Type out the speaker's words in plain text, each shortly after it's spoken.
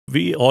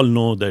We all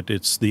know that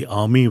it's the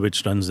army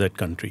which runs that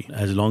country.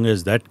 As long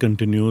as that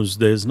continues,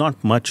 there's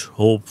not much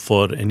hope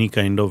for any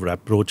kind of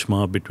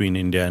rapprochement between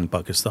India and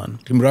Pakistan.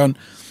 Imran,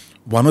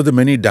 one of the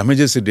many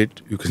damages he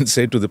did, you can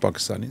say to the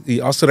Pakistanis,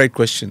 he asked the right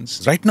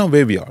questions. Right now,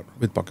 where we are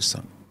with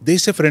Pakistan, they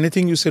say for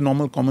anything you say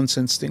normal common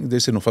sense thing, they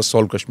say no, first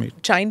solve Kashmir.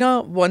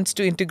 China wants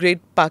to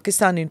integrate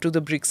Pakistan into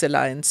the BRICS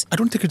alliance. I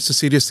don't think it's a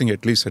serious thing,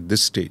 at least at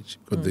this stage.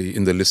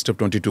 In the list of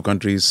 22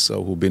 countries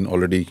who've been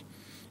already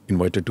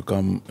invited to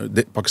come,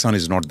 Pakistan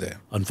is not there.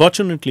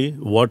 Unfortunately,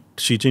 what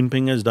Xi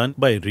Jinping has done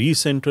by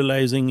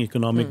re-centralizing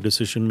economic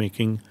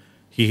decision-making,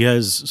 he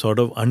has sort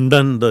of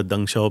undone the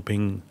Deng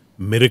Xiaoping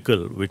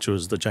miracle, which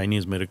was the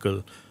Chinese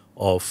miracle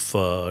of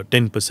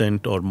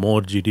 10% or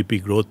more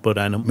GDP growth per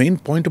annum. Main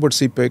point about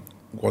CPEC,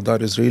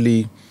 Gautam, is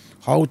really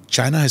how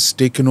China has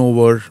taken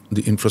over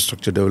the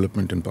infrastructure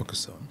development in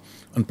Pakistan.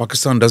 And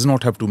Pakistan does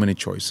not have too many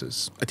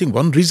choices. I think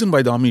one reason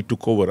why the army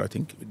took over, I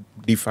think,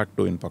 de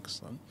facto in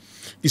Pakistan,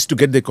 is to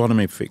get the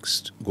economy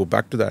fixed, go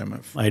back to the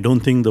IMF. I don't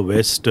think the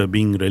West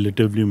being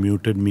relatively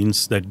muted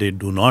means that they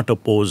do not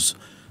oppose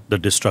the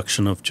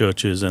destruction of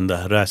churches and the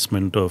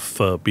harassment of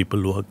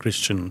people who are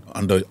Christian.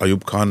 Under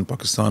Ayub Khan,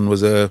 Pakistan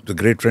was a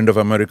great friend of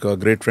America, a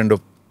great friend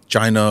of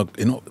China.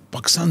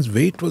 Pakistan's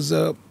weight was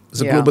a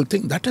global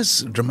thing. That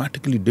has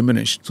dramatically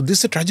diminished. So this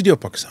is a tragedy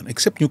of Pakistan.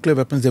 Except nuclear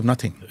weapons, they have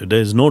nothing.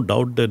 There is no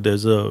doubt that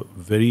there's a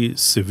very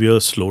severe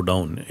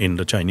slowdown in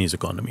the Chinese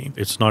economy.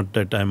 It's not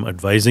that I'm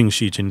advising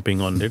Xi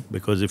Jinping on it,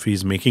 because if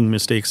he's making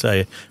mistakes,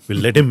 I will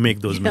let him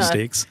make those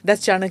mistakes.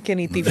 That's Chanakya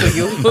Niti for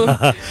you.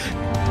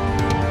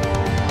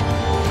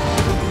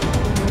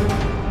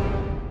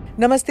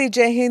 Namaste,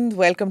 Jai Hind.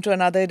 Welcome to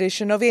another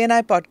edition of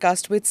ANI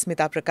Podcast with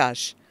Smita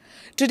Prakash.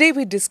 Today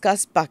we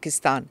discuss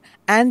Pakistan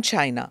and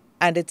China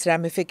and its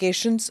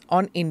ramifications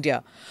on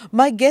India.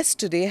 My guests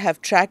today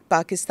have tracked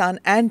Pakistan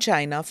and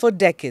China for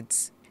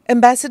decades.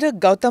 Ambassador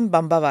Gautam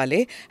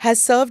Bambawale has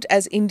served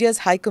as India's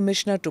High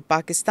Commissioner to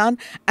Pakistan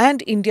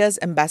and India's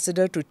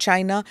Ambassador to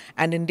China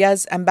and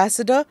India's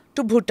Ambassador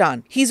to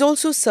Bhutan. He's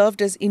also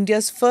served as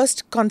India's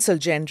first Consul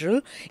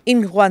General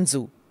in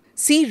Guangzhou.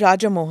 C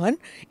Raja Mohan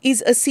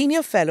is a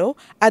senior fellow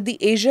at the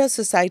Asia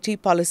Society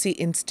Policy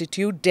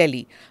Institute,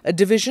 Delhi, a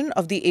division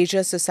of the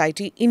Asia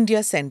Society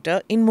India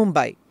Centre in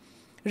Mumbai.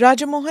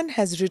 Raja Mohan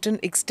has written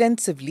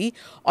extensively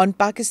on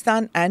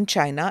Pakistan and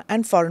China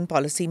and foreign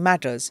policy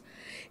matters.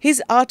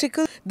 His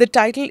article, the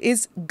title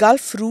is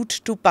Gulf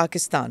Route to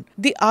Pakistan.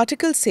 The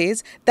article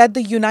says that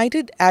the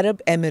United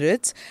Arab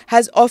Emirates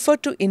has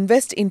offered to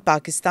invest in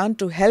Pakistan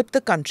to help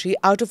the country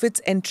out of its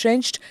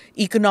entrenched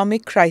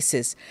economic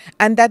crisis,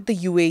 and that the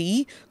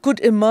UAE could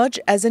emerge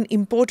as an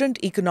important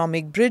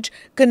economic bridge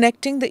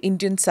connecting the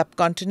Indian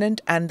subcontinent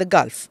and the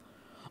Gulf.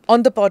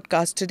 On the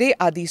podcast today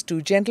are these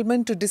two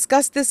gentlemen to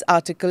discuss this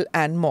article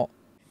and more.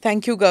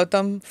 Thank you,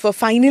 Gautam, for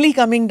finally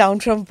coming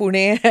down from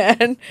Pune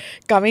and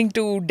coming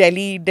to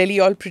Delhi. Delhi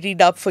all prettied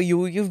up for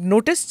you. You've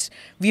noticed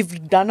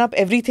we've done up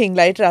everything,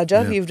 right,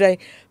 Raja? Yeah. We've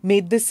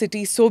made this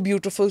city so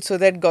beautiful so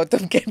that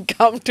Gautam can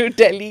come to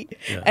Delhi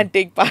and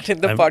take part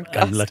in the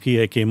podcast. I'm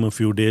lucky I came a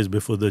few days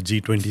before the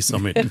G20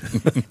 summit.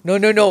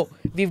 No.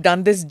 We've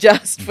done this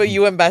just for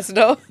you,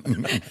 Ambassador.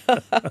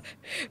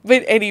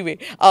 But anyway,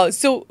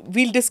 so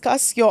we'll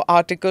discuss your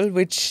article,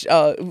 which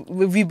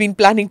we've been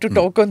planning to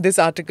talk on this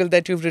article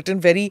that you've written.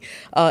 Very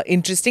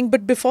interesting.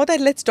 But before that,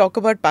 let's talk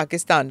about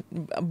Pakistan.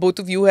 Both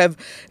of you have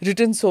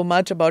written so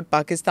much about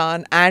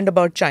Pakistan and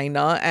about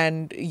China,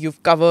 and you've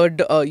followed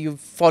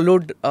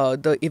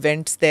the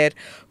events there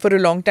for a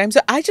long time.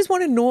 So I just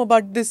want to know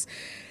about this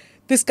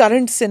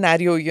current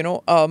scenario.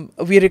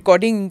 We're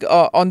recording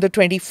on the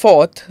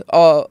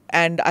 24th,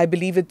 and I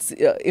believe it's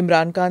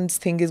Imran Khan's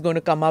thing is going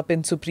to come up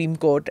in Supreme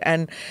Court,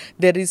 and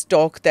there is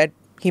talk that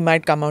he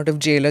might come out of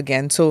jail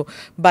again. So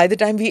by the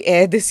time we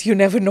air this, you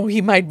never know,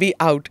 he might be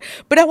out.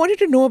 But I wanted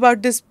to know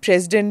about this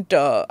President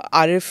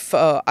Arif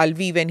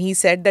Alvi, when he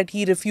said that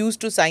he refused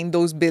to sign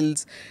those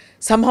bills.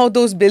 Somehow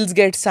those bills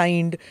get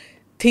signed.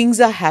 Things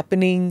are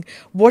happening.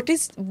 What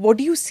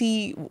do you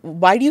see?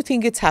 Why do you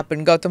think it's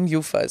happened? Gautam,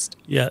 you first.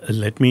 Yeah,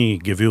 let me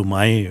give you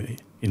my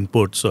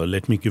inputs, or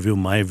let me give you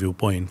my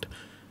viewpoint.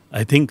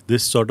 I think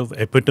this sort of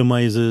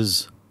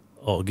epitomizes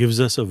or gives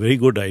us a very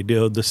good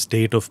idea of the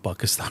state of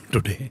Pakistan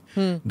today.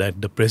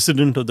 That the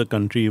president of the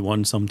country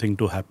wants something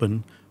to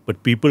happen,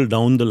 but people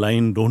down the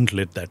line don't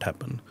let that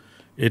happen.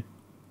 It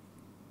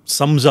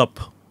sums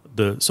up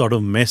the sort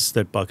of mess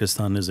that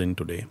Pakistan is in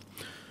today.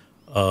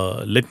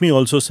 Let me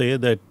also say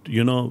that,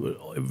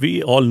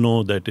 we all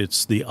know that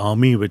it's the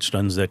army which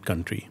runs that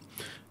country.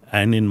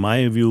 And in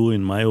my view,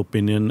 in my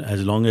opinion,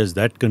 as long as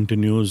that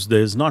continues,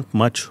 there's not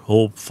much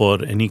hope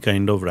for any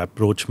kind of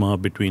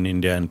rapprochement between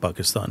India and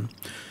Pakistan.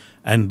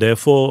 And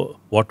therefore,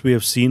 what we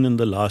have seen in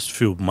the last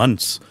few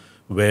months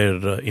where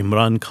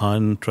Imran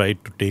Khan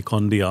tried to take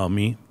on the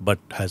army but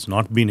has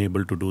not been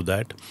able to do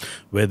that,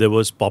 where there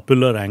was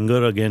popular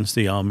anger against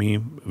the army,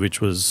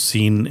 which was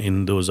seen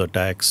in those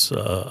attacks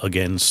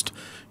against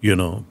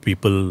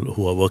people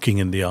who are working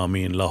in the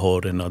army in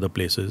Lahore and other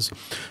places.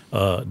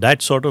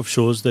 That sort of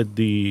shows that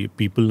the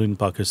people in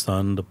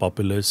Pakistan, the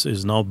populace,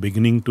 is now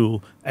beginning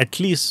to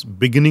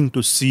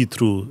see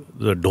through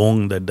the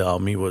dong that the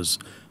army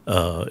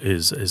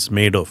is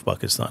made of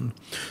Pakistan.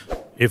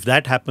 If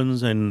that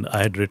happens, and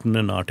I had written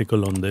an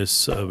article on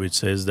this which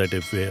says that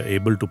if we are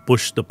able to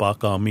push the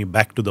Pak army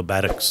back to the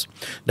barracks,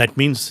 that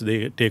means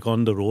they take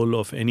on the role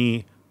of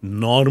any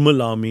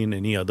normal army in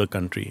any other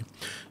country.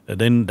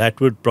 Then that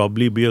would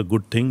probably be a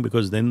good thing,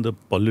 because then the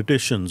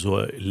politicians who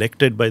are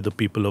elected by the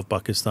people of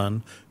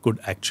Pakistan could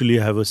actually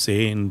have a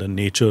say in the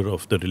nature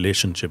of the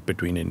relationship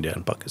between India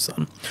and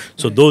Pakistan.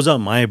 So those are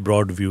my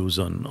broad views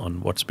on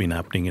what's been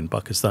happening in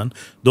Pakistan.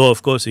 Though,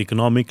 of course,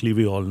 economically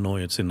we all know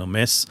it's in a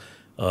mess.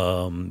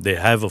 They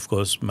have, of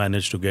course,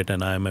 managed to get an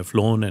IMF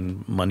loan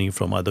and money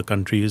from other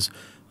countries.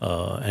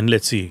 And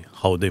let's see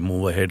how they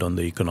move ahead on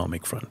the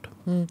economic front.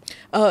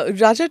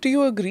 Raja, do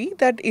you agree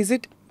that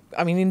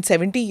in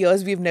 70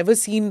 years, we've never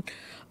seen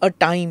a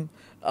time,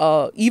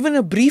 even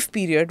a brief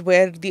period,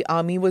 where the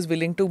army was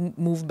willing to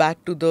move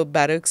back to the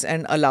barracks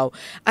and allow.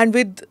 And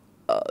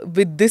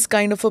with this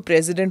kind of a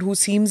president who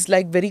seems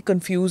like very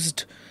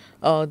confused,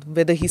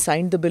 whether he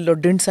signed the bill or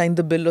didn't sign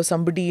the bill, or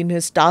somebody in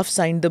his staff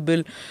signed the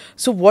bill.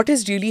 So what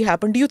has really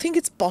happened? Do you think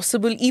it's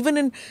possible, even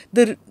in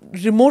the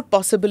remote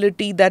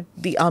possibility, that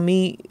the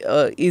army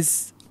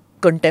is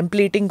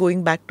contemplating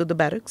going back to the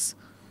barracks?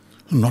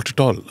 Not at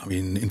all.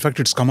 In fact,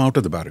 it's come out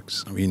of the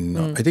barracks. I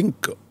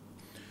think,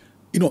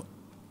 to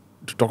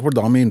talk about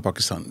the army in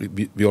Pakistan,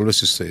 we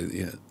always just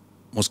say,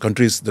 most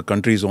countries, the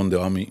countries own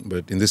the army,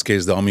 but in this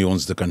case, the army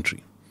owns the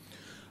country.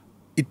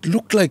 It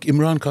looked like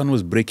Imran Khan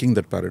was breaking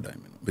that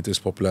paradigm with his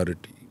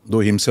popularity, though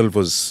he himself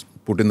was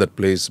put in that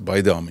place by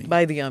the army.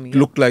 By the army. It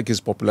looked like his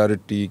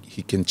popularity,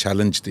 he can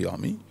challenge the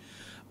army.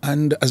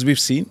 And as we've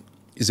seen,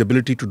 his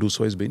ability to do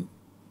so has been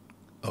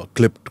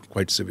clipped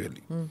quite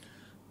severely.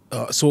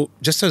 So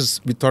just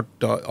as we thought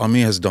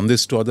army has done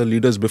this to other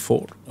leaders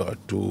before,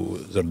 to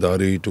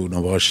Zardari, to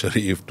Nawaz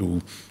Sharif,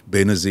 to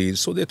Benazir,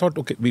 so they thought,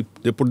 okay,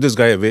 they put this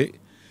guy away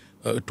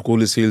to cool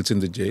his heels in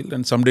the jail,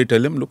 and someday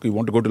tell him, look, you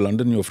want to go to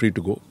London, you're free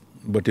to go,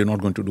 but you're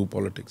not going to do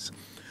politics.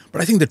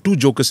 But I think there are two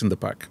jokers in the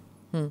pack.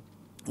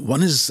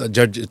 One is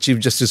Chief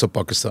Justice of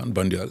Pakistan,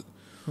 Bandial,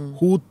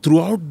 who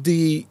throughout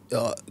the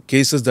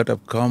cases that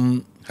have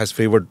come has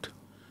favoured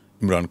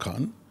Imran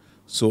Khan.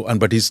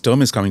 But his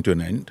term is coming to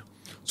an end.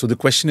 So the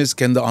question is,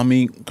 can the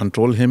army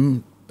control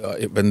him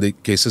when the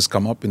cases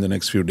come up in the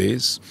next few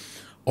days?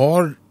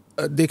 Or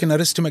they can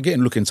arrest him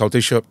again. Look, in South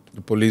Asia,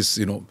 the police,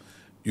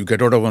 you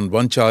get out of on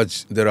one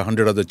charge, there are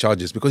 100 other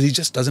charges, because he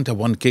just doesn't have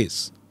one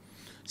case.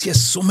 He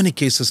has so many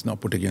cases now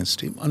put against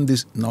him. And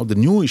now the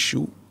new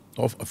issue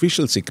of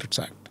Official Secrets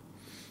Act,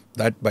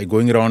 that by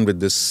going around with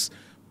this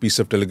piece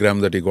of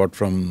telegram that he got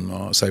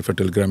from, cipher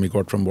telegram he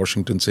got from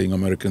Washington saying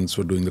Americans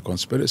were doing the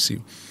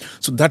conspiracy.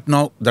 So that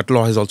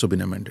law has also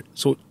been amended.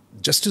 So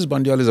Justice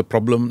Bandial is a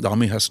problem, the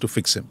army has to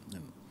fix him.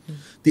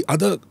 The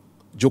other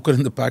joker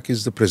in the pack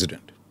is the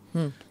president.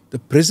 The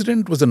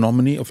president was the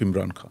nominee of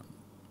Imran Khan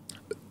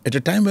at a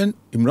time when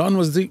Imran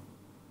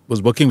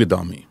was working with the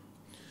army.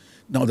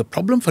 Now the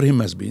problem for him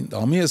has been, the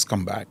army has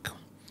come back,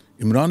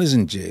 Imran is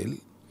in jail,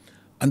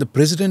 and the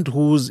president,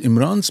 who's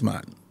Imran's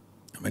man,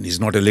 when he's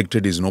not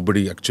elected, he's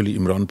nobody, actually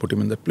Imran put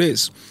him in that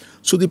place.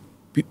 So the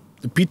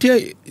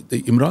PTI,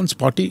 the Imran's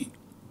party,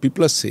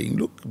 people are saying,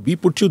 look, we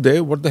put you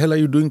there, what the hell are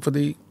you doing for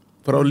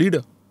our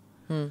leader?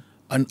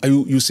 And are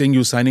you saying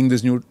you're signing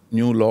these new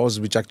laws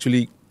which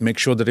actually make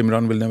sure that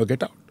Imran will never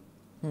get out?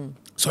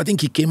 So I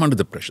think he came under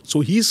the pressure.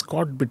 So he's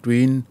caught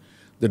between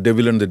the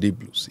devil and the deep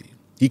blue sea.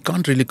 He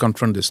can't really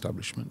confront the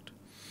establishment.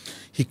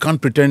 He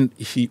can't pretend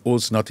he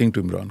owes nothing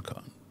to Imran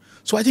Khan.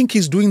 So I think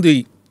he's doing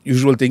the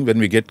usual thing when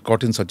we get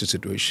caught in such a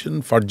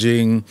situation,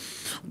 fudging,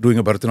 doing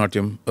a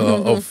Bharatanatyam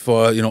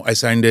I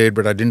signed it,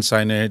 but I didn't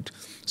sign it.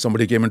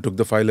 Somebody came and took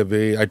the file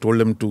away. I told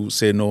him to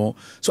say no.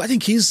 So I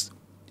think he's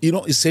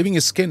saving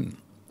his skin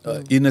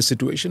in a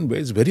situation where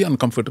it's very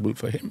uncomfortable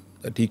for him,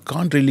 that he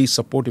can't really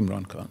support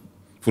Imran Khan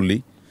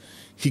fully.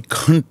 He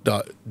can't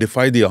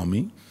defy the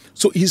army.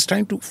 So he's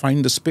trying to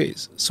find the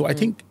space. So I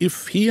think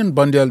if he and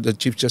Bandial, the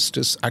Chief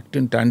Justice, act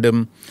in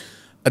tandem,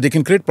 they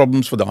can create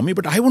problems for the army.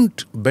 But I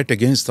won't bet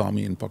against the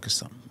army in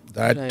Pakistan.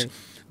 That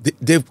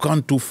they've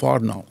gone too far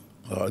now.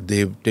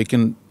 They've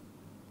taken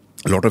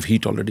a lot of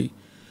heat already.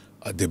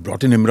 They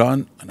brought in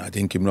Imran, and I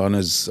think Imran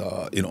has,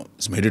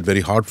 has made it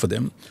very hard for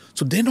them.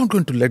 So they're not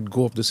going to let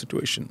go of the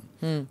situation.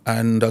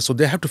 And so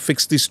they have to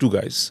fix these two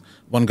guys.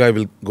 One guy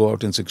will go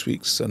out in 6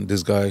 weeks, and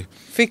this guy...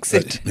 Fix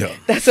it.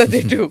 That's what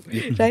they do,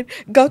 right?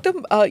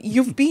 Gautam,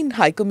 you've been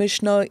High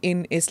Commissioner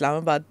in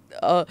Islamabad.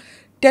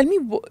 Tell me,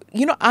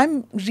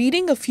 I'm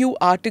reading a few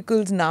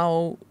articles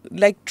now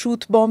like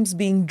truth bombs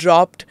being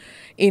dropped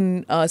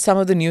in some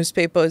of the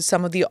newspapers,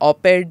 some of the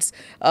op-eds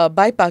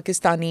by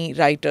Pakistani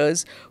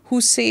writers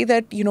who say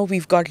that,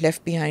 we've got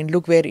left behind.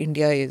 Look where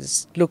India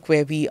is. Look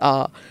where we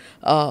are.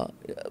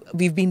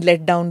 We've been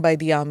let down by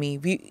the army.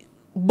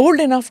 Bold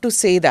enough to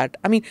say that.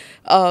 I mean,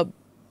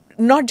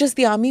 not just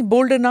the army,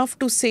 bold enough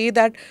to say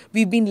that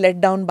we've been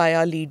let down by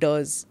our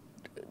leaders.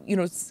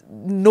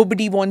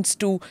 Nobody wants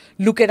to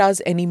look at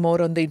us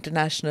anymore on the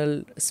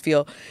international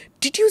sphere.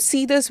 Did you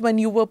see this when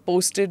you were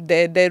posted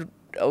there?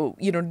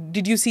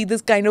 Did you see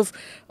this kind of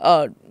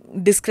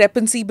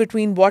discrepancy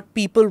between what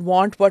people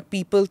want, what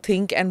people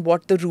think, and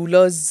what the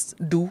rulers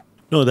do?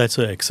 No, that's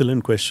an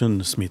excellent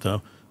question,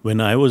 Smita. When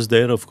I was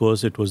there, of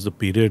course, it was the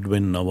period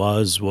when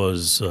Nawaz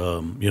was,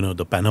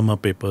 the Panama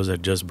Papers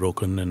had just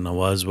broken, and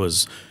Nawaz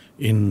was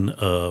in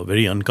a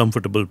very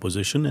uncomfortable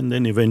position. And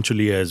then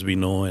eventually, as we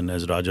know, and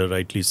as Raja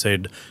rightly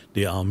said,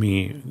 the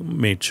army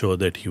made sure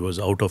that he was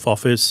out of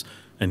office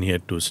and he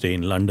had to stay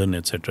in London,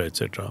 etc.,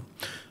 etc.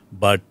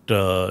 But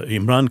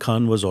Imran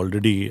Khan was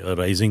already a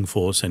rising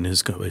force, and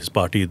his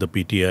party, the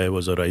PTI,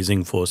 was a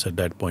rising force at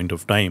that point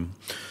of time.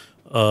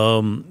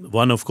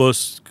 One, of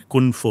course,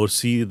 couldn't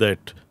foresee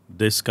that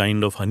this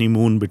kind of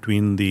honeymoon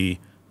between the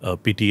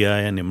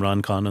PTI and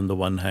Imran Khan on the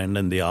one hand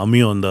and the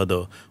army on the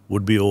other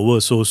would be over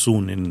so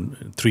soon,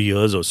 in 3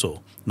 years or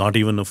so, not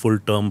even a full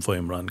term for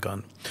Imran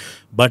Khan.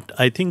 But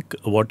I think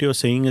what you're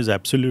saying is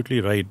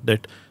absolutely right,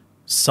 that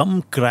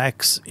some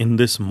cracks in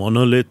this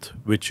monolith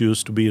which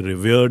used to be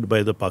revered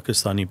by the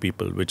Pakistani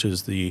people, which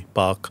is the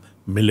Pak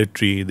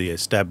military, the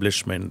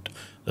establishment,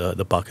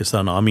 the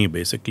Pakistan army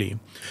basically,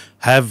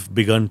 have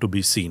begun to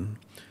be seen.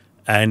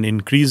 And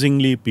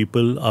increasingly,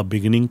 people are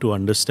beginning to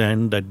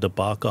understand that the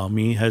Pak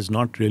army has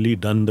not really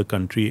done the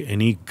country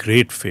any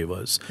great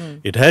favors.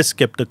 It has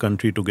kept the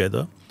country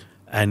together,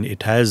 and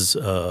it has,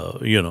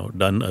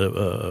 done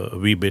a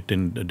wee bit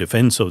in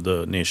defense of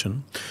the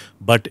nation.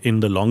 But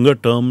in the longer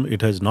term,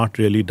 it has not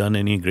really done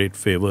any great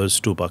favors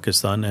to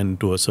Pakistan, and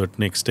to a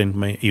certain extent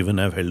may even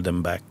have held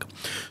them back.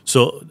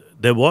 So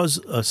there was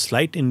a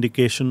slight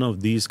indication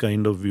of these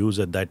kind of views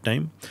at that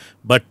time.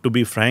 But to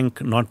be frank,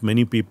 not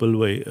many people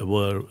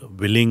were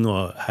willing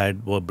or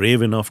were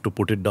brave enough to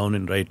put it down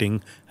in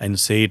writing and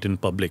say it in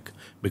public,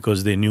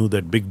 because they knew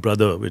that Big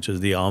Brother, which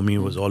is the army,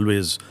 was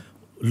always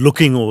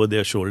looking over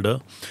their shoulder.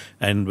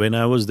 And when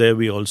I was there,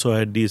 we also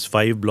had these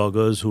 5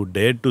 bloggers who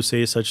dared to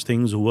say such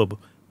things, who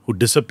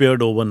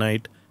disappeared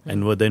overnight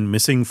and were then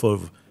missing for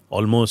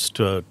almost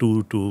 2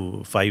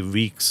 to 5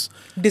 weeks.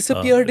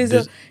 Disappeared is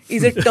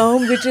a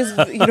term which is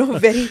very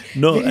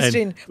very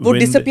strange. वो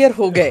disappear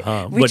हो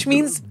गए, which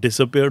means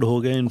disappeared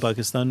हो गए in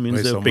Pakistan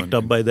means they're picked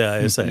up by the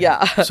ISI.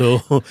 Yeah.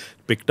 So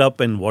picked up,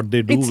 and what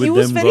they do it's with them.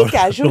 It's used very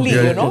casually,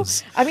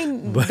 Yes. I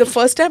mean, the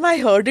first time I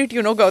heard it,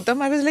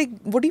 Gautam, I was like,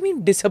 what do you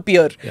mean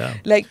disappear? Yeah.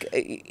 Like,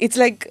 it's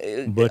like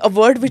a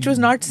word which was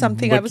not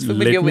something I was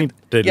familiar with.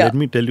 Let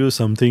me tell you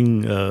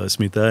something,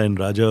 Smita and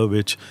Raja,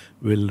 which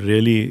will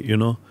really,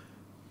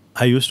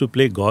 I used to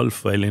play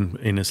golf while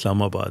in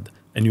Islamabad,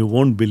 and you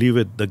won't believe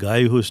it, the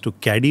guy who used to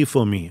caddy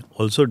for me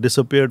also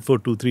disappeared for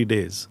 2-3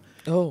 days.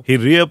 Oh. He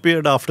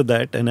reappeared after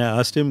that, and I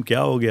asked him, "Kya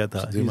ho gaya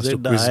tha?" He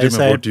said, "The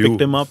ISI had picked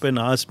him up and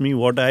asked me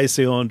what I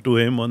say to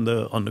him on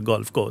the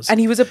golf course." And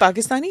he was a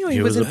Pakistani, or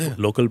he was a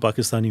local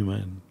Pakistani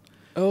man.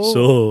 Oh.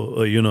 So,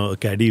 a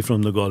caddy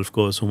from the golf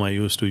course whom I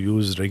used to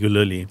use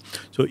regularly.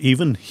 So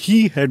even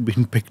he had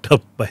been picked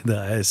up by the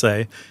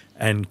ISI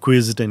and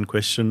quizzed and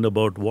questioned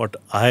about what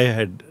I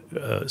had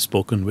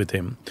spoken with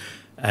him.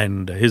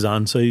 And his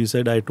answer, he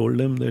said, I told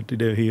him that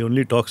he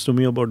only talks to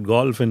me about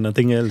golf and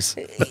nothing else.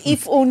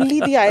 If only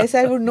the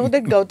ISI would know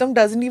that Gautam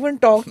doesn't even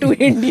talk to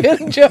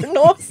Indian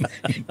journos.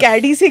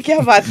 Caddy se kya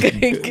baat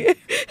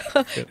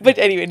karenge? But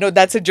anyway, no,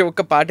 that's a joke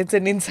apart. It's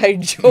an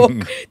inside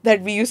joke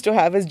that we used to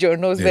have as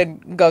journos when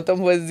Gautam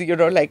was,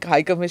 like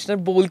High Commissioner.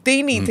 Bolte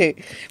hi nahi the.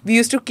 We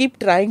used to keep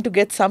trying to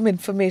get some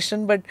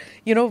information, but,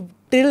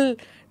 till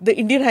the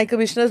Indian High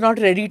Commissioner is not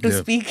ready to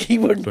speak, he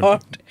would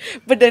not.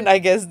 But then I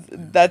guess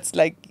that's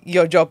like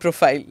your job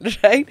profile,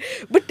 right?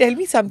 But tell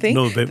me something.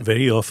 No,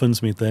 very often,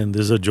 Smita, and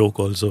this is a joke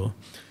also,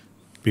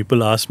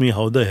 people ask me,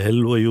 how the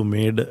hell were you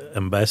made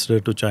ambassador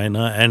to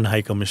China and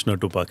High Commissioner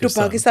to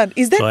Pakistan? To Pakistan.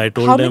 Is that, so I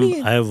told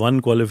them, I have one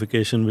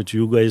qualification which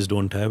you guys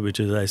don't have, which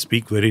is I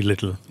speak very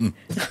little.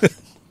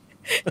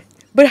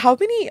 But how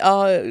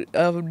many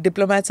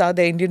diplomats are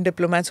there, Indian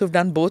diplomats who've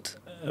done both?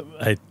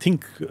 I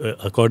think,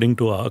 according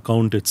to our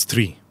account, it's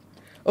 3.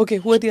 Okay,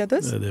 who are the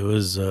others? There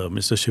was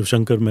Mr.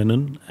 Shivshankar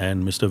Menon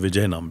and Mr.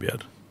 Vijay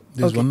Nambiar.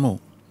 There's one more.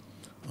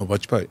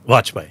 Vajpayee.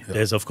 Yeah.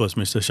 There's, of course,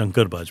 Mr.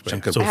 Shankar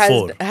Vajpayee. So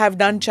 4. Have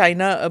done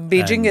China,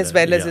 Beijing and, as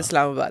well as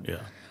Islamabad.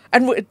 Yeah.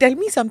 And tell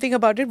me something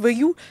about it. Were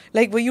you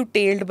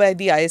tailed by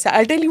the ISI?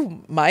 I'll tell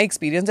you my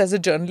experience as a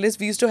journalist.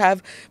 We used to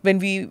have, when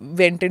we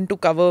went in to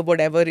cover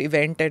whatever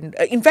event, and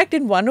in fact,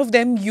 in one of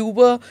them, you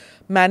were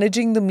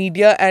managing the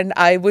media and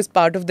I was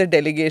part of the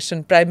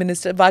delegation. Prime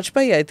Minister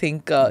Vajpayee, I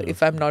think,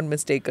 if I'm not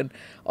mistaken,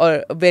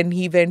 or when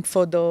he went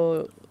for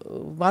the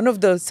one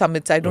of the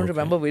summits. I don't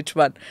remember which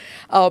one.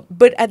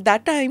 But at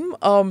that time,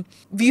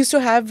 we used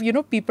to have,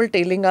 people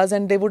tailing us,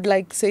 and they would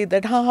like say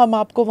that, हाँ हम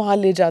आपको वहाँ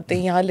ले जाते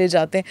हैं, यहाँ ले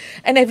जाते हैं,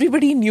 and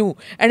everybody knew.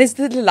 And it's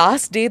the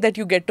last day that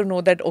you get to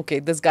know that, okay,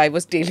 this guy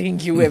was tailing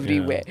you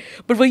everywhere.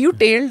 But were you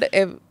tailed?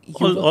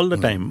 All the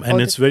time,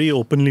 and it's very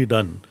openly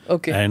done.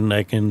 Okay. And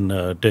I can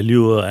tell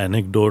you an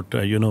anecdote.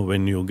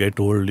 When you get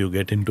old, you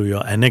get into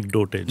your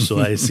anecdote age. So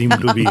I seem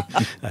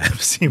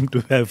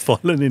to have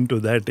fallen into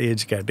that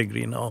age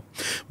category now.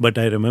 But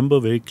I remember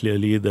very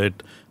clearly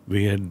that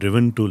we had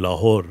driven to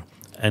Lahore,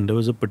 and there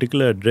was a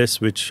particular address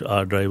which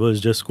our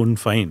drivers just couldn't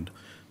find.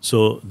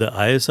 So the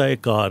ISI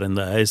car and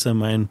the ISI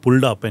man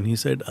pulled up, and he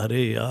said,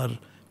 "Arey yaar,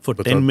 for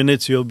 10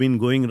 minutes you have been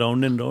going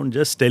round and round.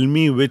 Just tell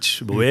me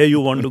where you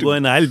want to go,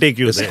 and I'll take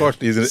you escort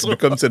there." It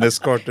becomes an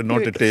escort and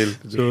not a tail.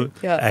 So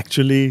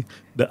actually,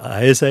 the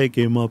ISI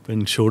came up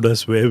and showed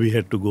us where we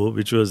had to go,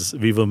 which was,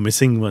 we were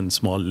missing one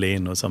small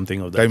lane or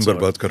something of that Time sort.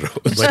 barbad kar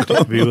raha ho.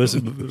 But we was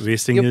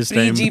wasting Your his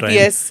time.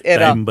 pre-GPS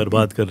era. Time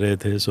barbad kar rahe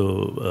the. So,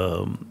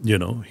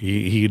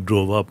 he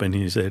drove up and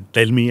he said,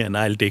 "Tell me and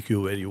I'll take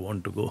you where you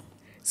want to go."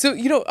 So,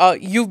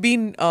 you've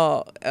been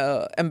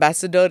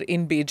ambassador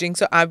in Beijing.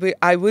 So,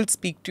 I will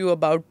speak to you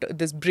about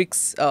this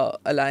BRICS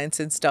alliance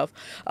and stuff.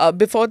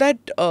 Before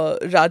that,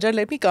 Raja,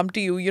 let me come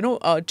to you.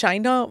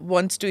 China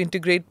wants to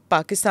integrate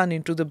Pakistan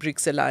into the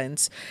BRICS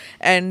alliance.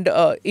 And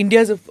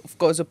India is, of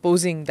course,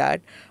 opposing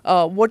that.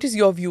 What is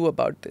your view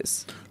about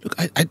this? Look,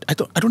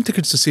 I don't think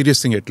it's a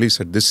serious thing, at least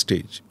at this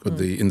stage.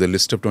 In the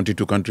list of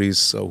 22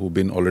 countries who've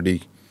been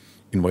already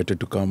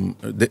invited to come,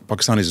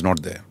 Pakistan is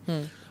not there.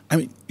 I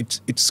mean,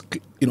 it's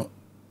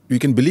we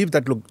can believe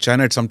that, look,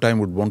 China at some time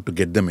would want to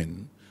get them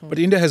in, but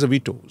India has a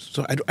veto.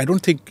 So I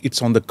don't think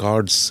it's on the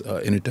cards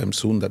anytime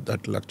soon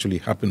that will actually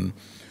happen.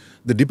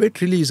 The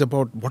debate really is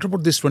about, what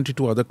about these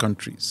 22 other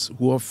countries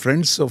who are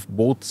friends of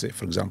both, say,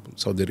 for example,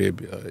 Saudi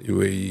Arabia,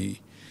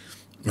 UAE,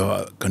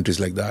 countries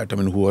like that, I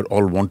mean, who are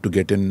all want to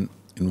get in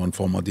one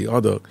form or the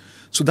other.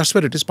 So that's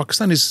where it is.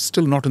 Pakistan is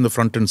still not in the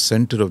front and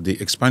center of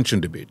the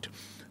expansion debate.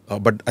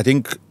 But I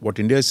think what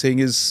India is saying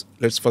is,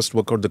 let's first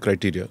work out the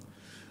criteria.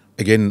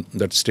 Again,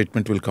 that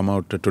statement will come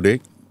out today.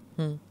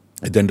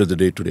 At the end of the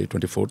day today,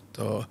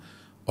 24th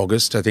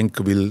August, I think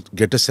we'll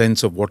get a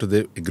sense of what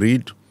they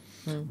agreed,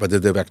 whether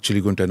they're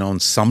actually going to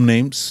announce some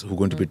names who are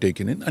going to be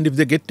taken in. And if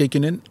they get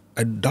taken in,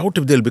 I doubt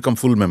if they'll become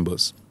full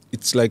members.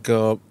 It's like,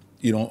 are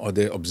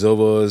they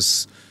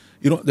observers?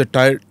 The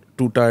tier,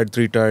 2-tiered,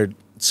 3-tiered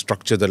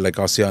structure that like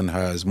ASEAN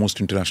has, most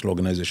international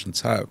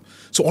organizations have.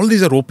 So all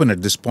these are open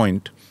at this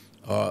point.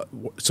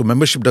 So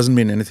membership doesn't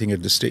mean anything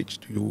at this stage.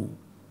 You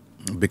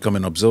become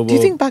an observer. Do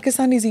you think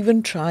Pakistan is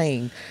even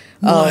trying?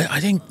 No, I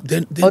think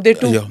they're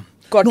too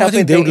caught no, up I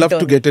think in they would the love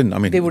to get in. I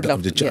mean, they would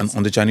love to, yes.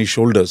 on the Chinese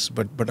shoulders,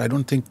 but I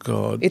don't think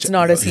it's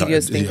not a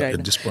serious thing right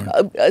at this point.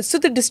 So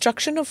the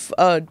destruction of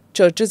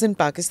churches in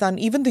Pakistan,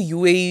 even the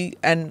UAE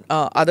and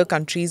other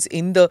countries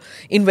in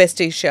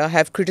West Asia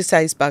have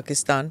criticized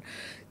Pakistan.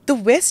 The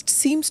West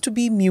seems to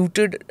be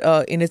muted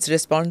in its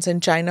response,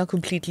 and China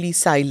completely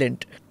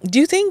silent. Do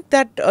you think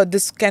that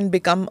this can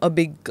become a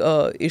big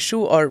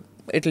issue, or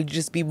it'll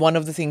just be one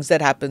of the things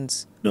that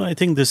happens? No, I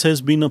think this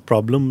has been a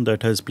problem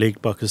that has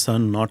plagued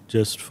Pakistan not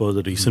just for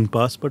the recent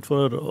past, but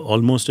for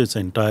almost its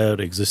entire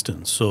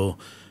existence. So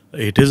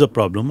it is a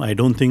problem. I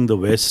don't think the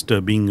West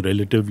being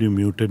relatively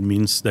muted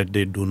means that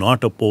they do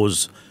not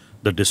oppose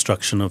the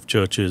destruction of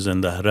churches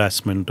and the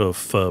harassment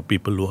of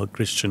people who are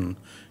Christian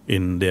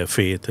in their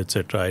faith,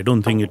 etc. I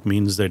don't think it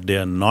means that they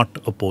are not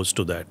opposed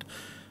to that.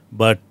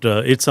 But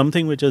it's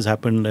something which has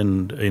happened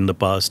in the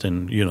past,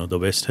 and the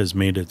West has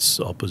made its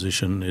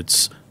opposition,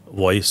 its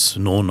voice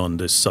known on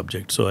this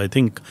subject. So I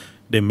think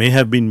they may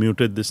have been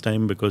muted this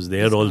time because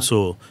they are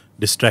also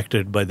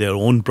distracted by their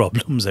own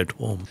problems at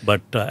home.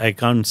 But I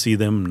can't see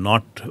them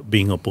not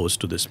being opposed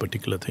to this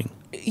particular thing.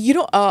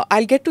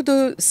 I'll get to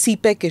the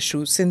CPEC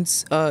issue,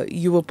 since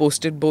you were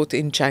posted both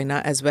in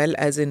China as well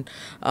as in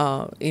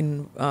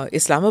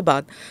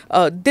Islamabad.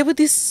 There were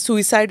these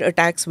suicide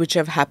attacks which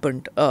have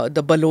happened,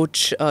 the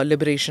Baloch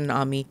Liberation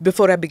Army.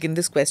 Before I begin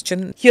this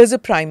question, here's a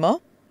primer.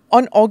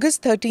 On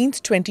August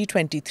 13th,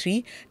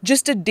 2023,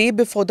 just a day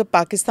before the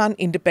Pakistan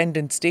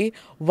Independence Day,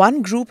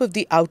 one group of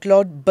the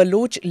outlawed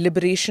Baloch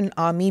Liberation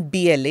Army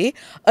BLA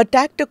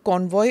attacked a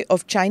convoy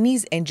of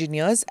Chinese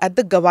engineers at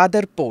the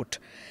Gwadar port.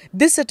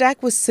 This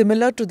attack was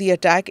similar to the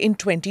attack in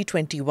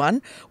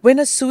 2021 when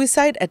a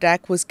suicide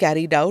attack was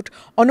carried out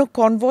on a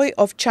convoy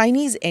of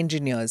Chinese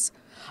engineers.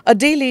 A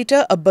day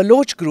later, a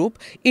Baloch group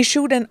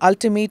issued an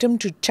ultimatum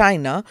to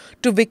China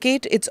to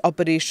vacate its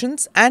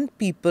operations and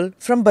people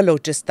from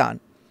Balochistan.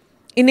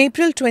 In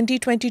April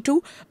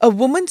 2022, a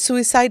woman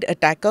suicide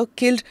attacker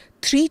killed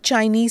 3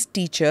 Chinese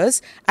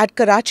teachers at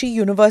Karachi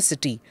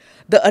University.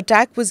 The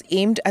attack was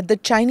aimed at the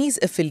Chinese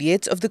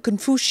affiliates of the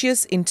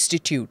Confucius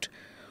Institute.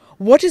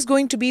 What is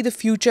going to be the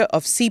future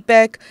of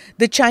CPEC,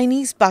 the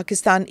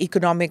Chinese-Pakistan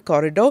Economic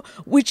Corridor,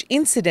 which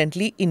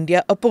incidentally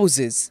India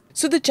opposes?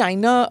 So the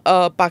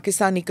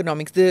China-Pakistan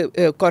Economic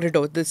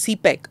Corridor, the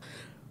CPEC,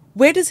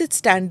 Where does it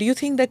stand? Do you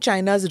think that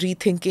China's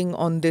rethinking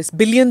on this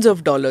billions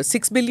of dollars,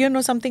 6 billion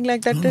or something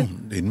like that? No,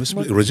 the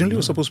investment originally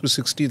was supposed to be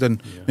 60,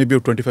 then maybe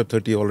 25,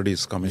 30 already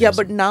is coming. Yeah,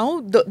 but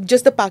now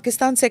just the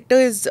Pakistan sector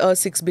is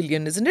 6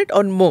 billion, isn't it?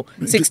 Or more?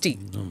 60?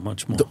 No,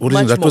 much more.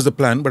 That was the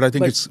plan, but I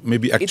think it's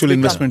maybe actual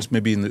investments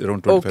maybe in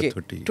around 25,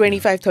 30.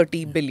 25,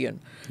 30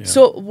 billion.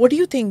 So what do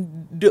you think?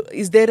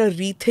 Is there a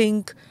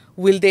rethink?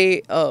 Will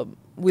they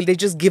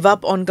just give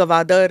up on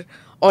Gwadar?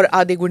 Or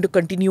are they going to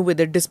continue with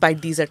it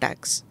despite these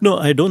attacks? No,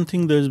 I don't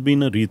think there's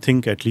been a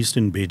rethink, at least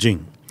in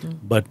Beijing.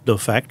 But the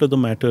fact of the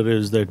matter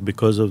is that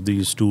because of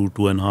these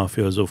 2.5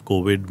 years of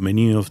COVID,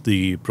 many of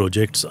the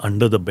projects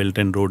under the Belt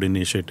and Road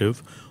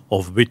Initiative,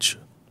 of which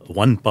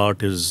one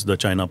part is the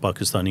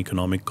China-Pakistan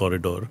Economic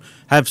Corridor,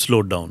 have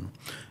slowed down.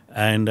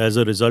 And as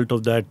a result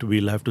of that,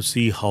 we'll have to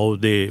see how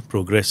they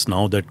progress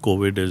now that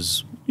COVID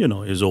is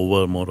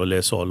over more or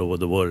less all over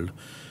the world.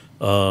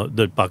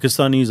 The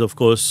Pakistanis, of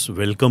course,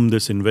 welcome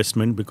this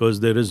investment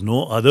because there is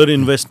no other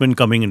investment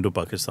coming into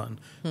Pakistan.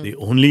 The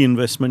only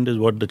investment is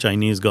what the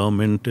Chinese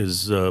government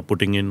is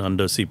putting in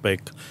under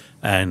CPEC,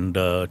 and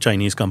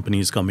Chinese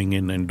companies coming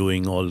in and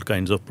doing all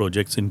kinds of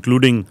projects,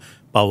 including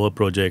power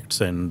projects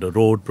and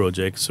road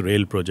projects,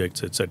 rail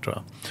projects,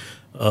 etc.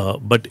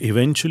 But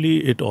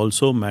eventually it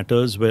also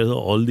matters whether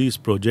all these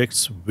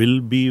projects will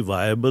be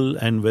viable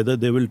and whether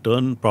they will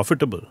turn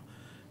profitable.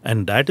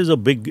 And that is a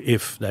big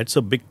if, that's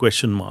a big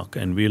question mark,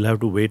 and we'll have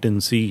to wait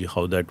and see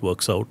how that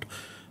works out.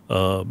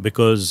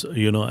 Because,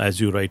 as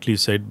you rightly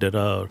said, there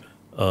are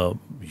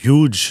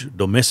huge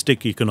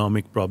domestic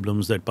economic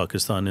problems that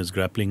Pakistan is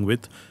grappling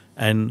with.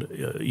 And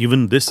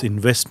even this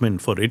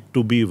investment, for it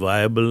to be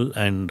viable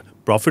and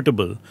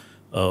profitable,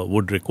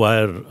 would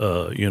require,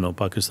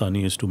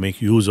 Pakistanis to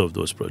make use of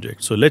those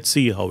projects. So let's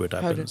see how it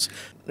happens.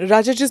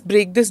 Raja, just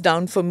break this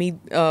down for me,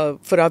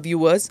 for our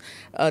viewers.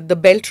 The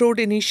Belt Road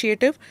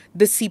Initiative,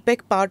 the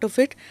CPEC part of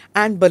it,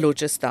 and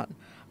Balochistan.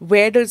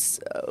 Where does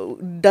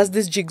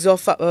this jigsaw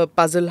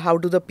puzzle, how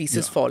do the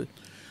pieces fall?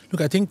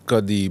 Look, I think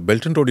the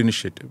Belt and Road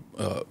Initiative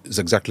is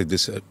exactly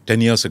this.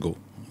 10 years ago,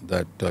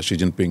 that Xi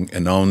Jinping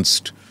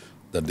announced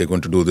that they're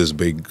going to do this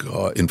big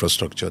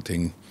infrastructure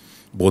thing,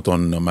 both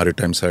on the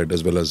maritime side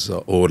as well as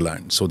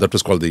overland. So that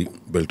was called the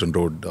Belt and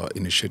Road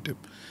Initiative.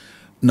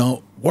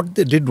 Now, what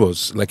they did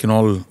was, like in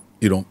all,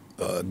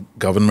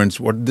 governments,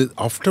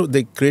 after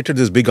they created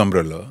this big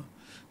umbrella,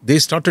 they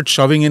started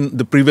shoving in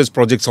the previous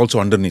projects also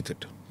underneath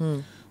it.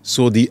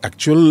 So the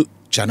actual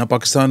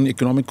China-Pakistan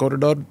Economic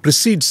Corridor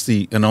precedes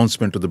the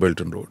announcement of the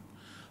Belt and Road.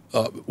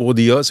 Over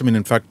the years,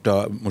 in fact,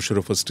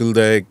 Musharraf was still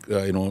there.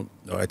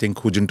 I think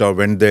Hu Jintao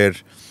went there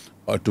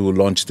to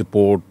launch the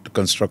port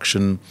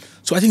construction.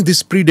 So I think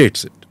this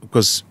predates it,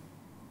 because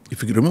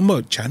if you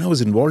remember, China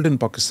was involved in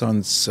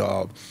Pakistan's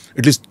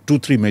at least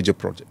 2-3 major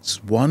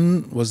projects.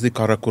 One was the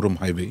Karakoram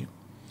Highway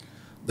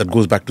that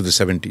goes back to the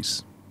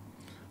 70s.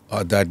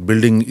 That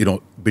building,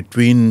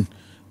 between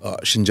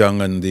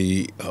Xinjiang and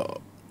the,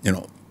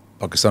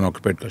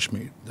 Pakistan-occupied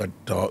Kashmir, that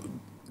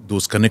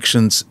those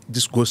connections,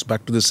 this goes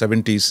back to the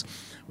 70s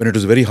when it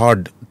was very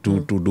hard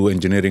to do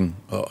engineering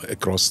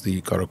across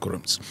the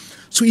Karakorams.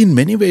 So in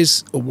many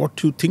ways,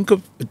 what you think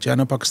of the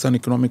China-Pakistan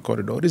Economic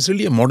Corridor is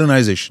really a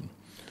modernization.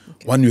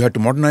 Okay. One, you had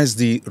to modernize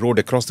the road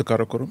across the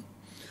Karakoram,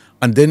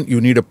 and then you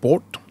need a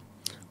port,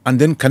 and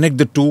then connect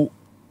the two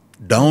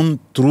down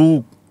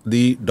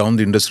the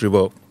Indus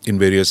River in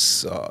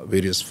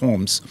various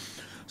forms.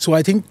 So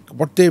I think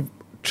what they've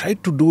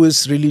tried to do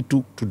is really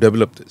to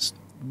develop this.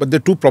 But there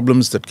are two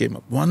problems that came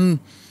up. One,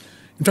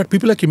 in fact,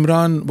 people like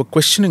Imran were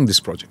questioning this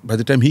project. By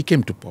the time he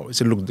came to power, he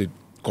said, look, the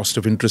cost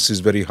of interest is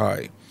very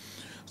high.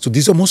 So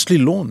these are mostly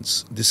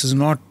loans. This is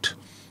not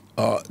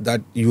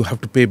that you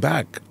have to pay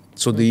back.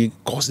 So the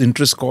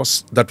interest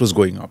cost, that was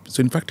going up.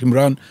 So in fact,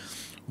 Imran,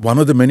 one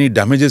of the many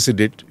damages he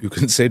did, you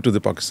can say, to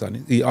the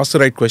Pakistanis, he asked the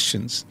right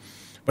questions.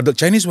 But the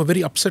Chinese were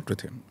very upset with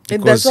him.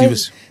 And that's why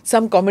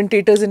some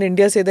commentators in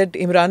India say that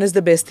Imran is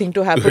the best thing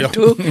to happen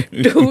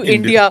to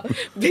India,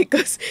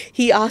 because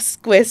he asks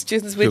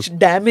questions which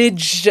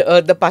damaged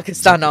the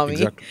Pakistan army.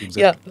 Exactly.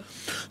 Yeah.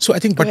 So I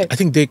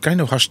think they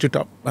kind of hushed it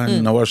up.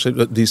 And Nawaz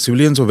Sharif, the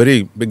civilians were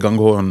very big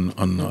gung-ho on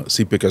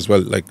CPEC as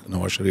well, like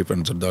Nawaz Sharif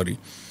and Zardari.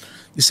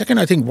 The second,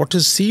 I think, what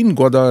has seen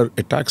Gwadar,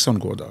 attacks on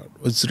Gwadar,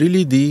 was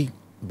really the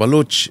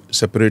Baloch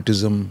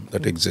separatism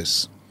that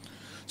exists.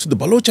 So the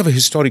Baloch have a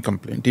historic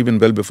complaint, even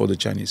well before the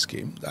Chinese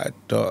came, that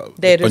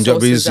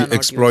Punjabis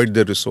exploit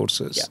their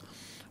resources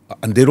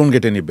and they don't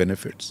get any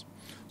benefits.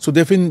 So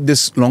there have been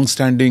this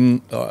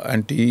long-standing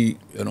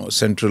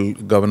anti-central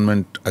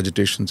government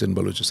agitations in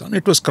Balochistan.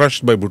 It was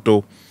crushed by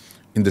Bhutto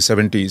in the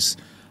 70s,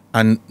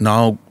 and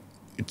now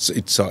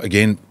it's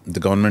again the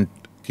government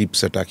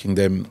keeps attacking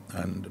them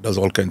and does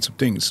all kinds of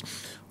things.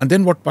 And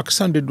then what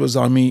Pakistan did was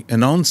army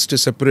announced a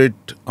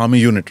separate army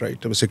unit,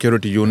 right, a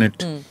security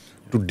unit,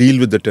 to deal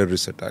with the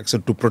terrorist attacks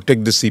and to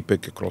protect the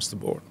CPEC across the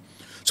board.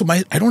 So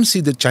I don't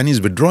see the Chinese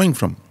withdrawing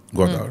from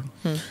Gwadar.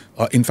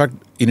 In fact,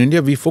 in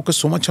India, we focus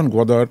so much on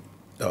Gwadar,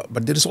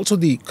 but there is also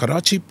the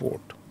Karachi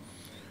port,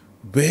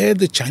 where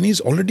the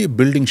Chinese already are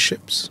building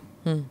ships.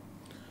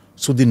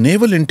 So the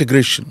naval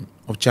integration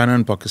of China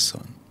and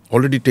Pakistan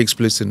already takes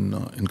place in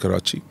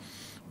Karachi,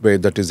 where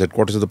that is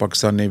headquarters of the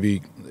Pakistan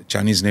Navy. The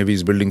Chinese Navy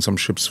is building some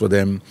ships for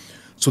them.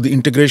 So the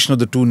integration of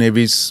the two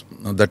navies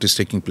that is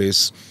taking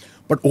place.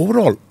 But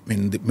overall, I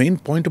mean, the main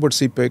point about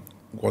CPEC,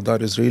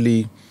 Gautam, is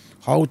really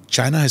how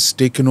China has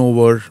taken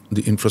over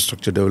the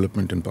infrastructure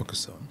development in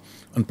Pakistan.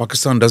 And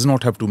Pakistan does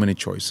not have too many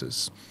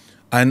choices.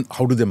 And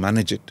how do they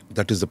manage it?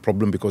 That is the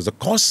problem, because the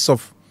costs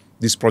of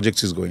these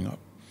projects is going up.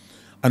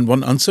 And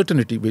one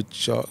uncertainty,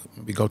 which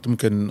Gautam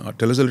can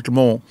tell us a little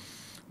more,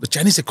 the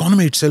Chinese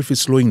economy itself is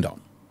slowing down.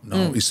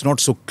 Now, it's not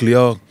so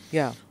clear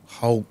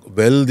how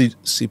well the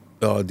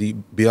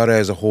BRI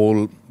as a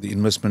whole, the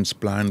investments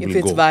plan will go.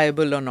 If it's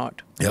viable or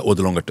not. Yeah, over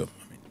the longer term.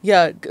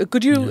 Yeah,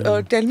 could you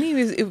tell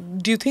me,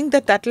 do you think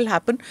that will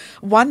happen?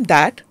 One,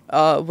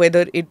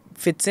 whether it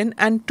fits in,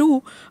 and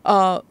two,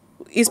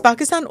 is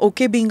Pakistan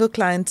okay being a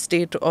client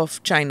state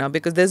of China?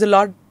 Because there's a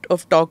lot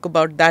of talk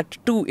about that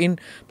too in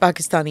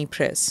Pakistani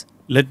press.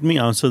 Let me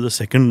answer the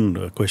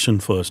second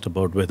question first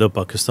about whether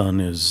Pakistan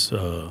is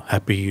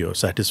happy or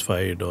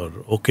satisfied or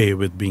okay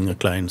with being a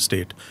client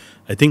state.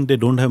 I think they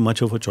don't have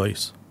much of a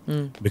choice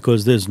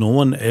because there's no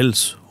one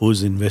else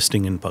who's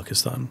investing in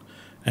Pakistan.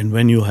 And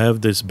when you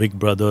have this big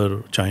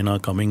brother China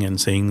coming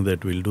and saying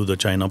that we'll do the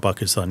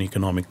China-Pakistan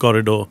economic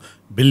corridor,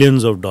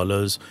 billions of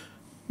dollars,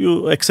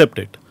 you accept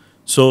it.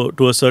 So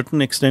to a certain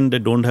extent, they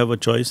don't have a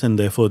choice and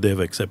therefore they've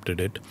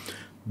accepted it.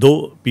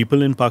 Though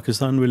people in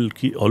Pakistan will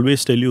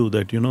always tell you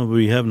that,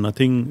 we have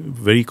nothing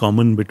very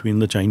common between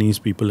the Chinese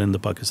people and the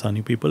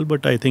Pakistani people.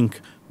 But I think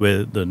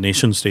where the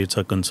nation states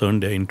are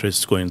concerned, their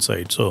interests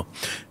coincide. So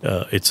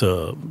it's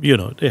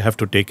they have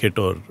to take it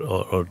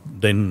or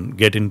then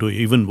get into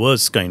even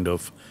worse kind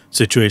of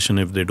situation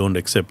if they don't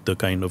accept the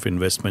kind of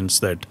investments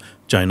that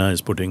China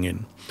is putting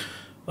in.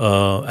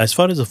 As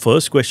far as the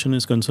first question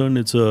is concerned,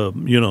 it's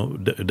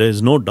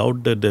there's no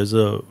doubt that there's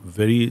a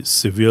very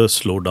severe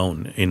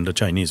slowdown in the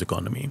Chinese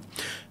economy.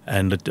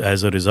 And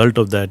as a result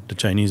of that, the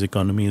Chinese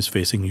economy is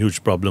facing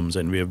huge problems.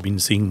 And we have been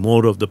seeing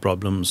more of the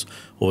problems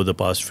over the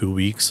past few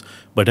weeks.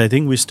 But I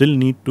think we still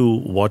need to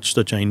watch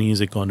the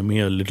Chinese economy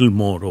a little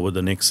more over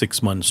the next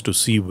 6 months to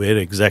see where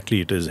exactly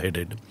it is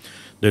headed.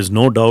 There's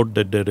no doubt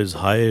that there is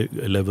high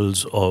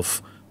levels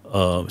of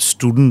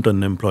student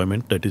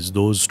unemployment, that is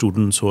those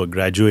students who are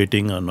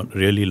graduating,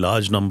 really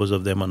large numbers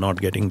of them are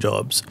not getting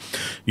jobs.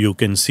 You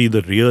can see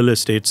the real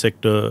estate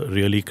sector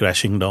really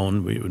crashing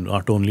down,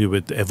 not only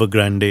with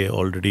Evergrande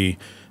already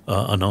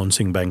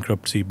announcing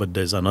bankruptcy, but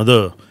there's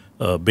another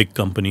big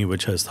company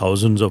which has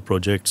thousands of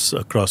projects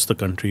across the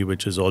country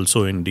which is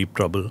also in deep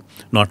trouble,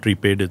 not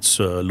repaid its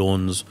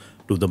loans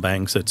to the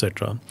banks,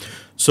 etc.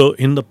 So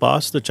in the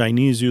past, the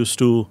Chinese used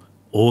to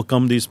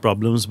overcome these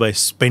problems by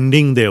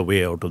spending their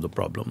way out of the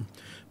problem.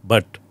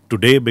 But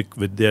today,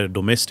 with their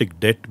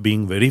domestic debt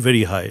being very,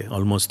 very high,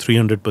 almost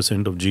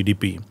 300% of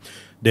GDP,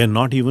 they're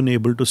not even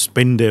able to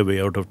spend their way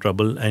out of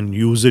trouble and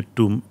use it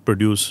to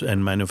produce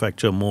and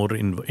manufacture more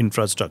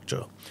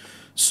infrastructure.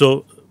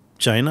 So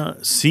China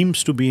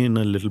seems to be in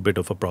a little bit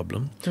of a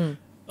problem.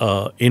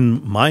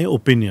 In my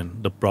opinion,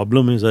 the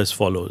problem is as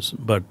follows.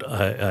 But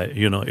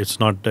it's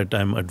not that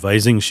I'm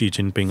advising Xi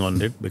Jinping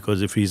on it,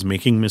 because if he's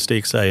making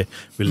mistakes, I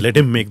will let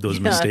him make those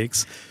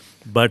mistakes.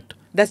 But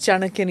that's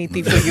Chanakya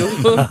Niti for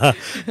you.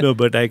 No,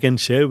 but I can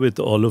share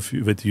with all of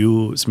you, with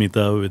you,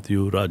 Smita, with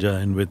you, Raja,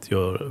 and with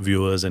your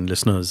viewers and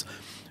listeners,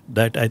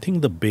 that I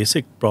think the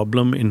basic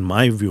problem, in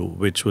my view,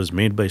 which was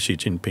made by Xi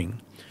Jinping,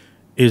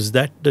 is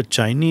that the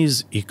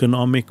Chinese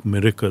economic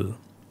miracle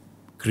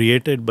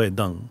created by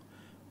Deng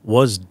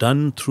was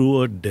done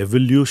through a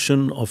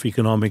devolution of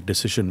economic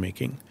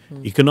decision-making.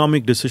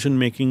 Economic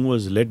decision-making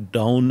was let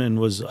down and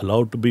was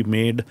allowed to be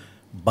made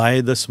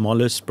by the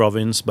smallest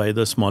province, by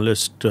the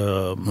smallest,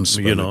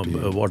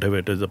 whatever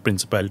it is, the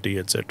principality,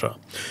 etc.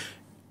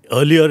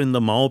 Earlier in the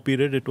Mao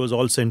period, it was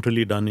all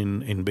centrally done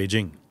in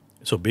Beijing.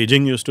 So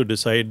Beijing used to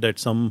decide that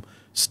some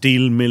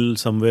steel mill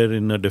somewhere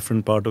in a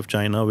different part of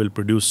China will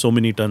produce so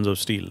many tons of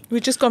steel.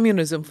 Which is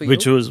communism for you.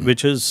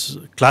 Which is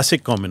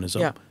classic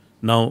communism. Yeah.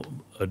 Now,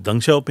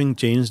 Deng Xiaoping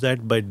changed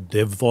that by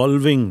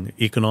devolving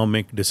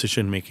economic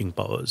decision-making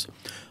powers.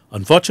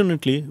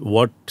 Unfortunately,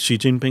 what Xi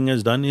Jinping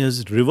has done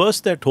is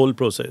reversed that whole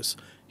process.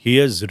 He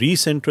has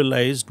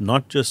re-centralized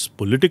not just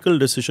political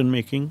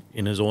decision-making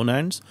in his own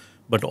hands,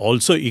 but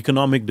also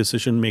economic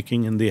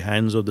decision-making in the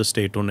hands of the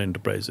state-owned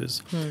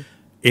enterprises.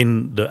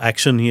 In the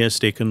action he has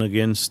taken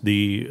against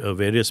the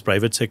various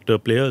private sector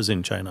players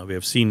in China, we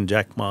have seen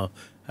Jack Ma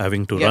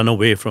having to run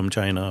away from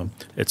China,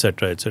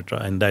 etc., etc.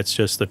 And that's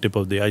just the tip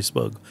of the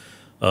iceberg.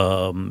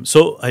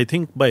 So I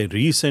think by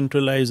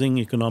re-centralizing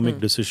economic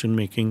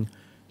decision-making,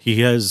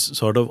 he has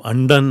sort of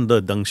undone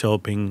the Deng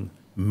Xiaoping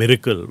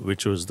miracle,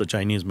 which was the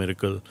Chinese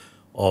miracle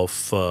of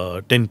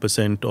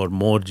 10% or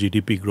more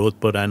GDP growth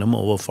per annum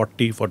over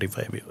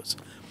 45 years.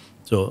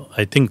 So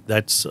I think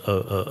that's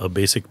a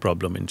basic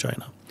problem in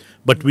China.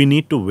 But we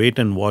need to wait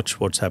and watch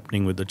what's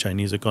happening with the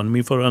Chinese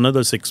economy for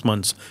another 6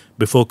 months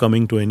before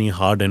coming to any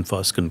hard and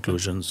fast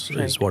conclusions,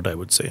 is what I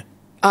would say.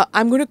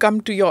 I'm going to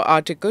come to your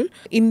article.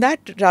 In that,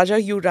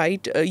 Raja, you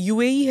write,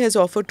 UAE has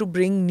offered to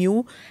bring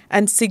new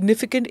and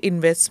significant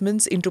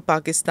investments into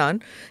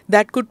Pakistan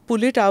that could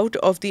pull it out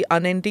of the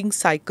unending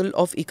cycle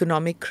of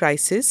economic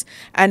crisis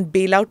and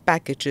bailout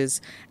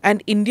packages.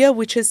 And India,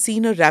 which has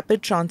seen a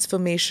rapid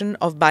transformation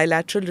of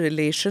bilateral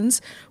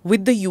relations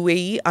with the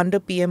UAE under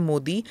PM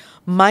Modi,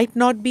 might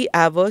not be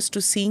averse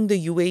to seeing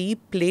the UAE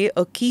play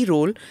a key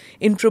role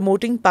in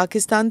promoting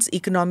Pakistan's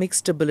economic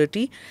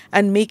stability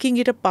and making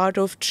it a part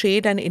of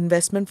trade and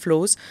investment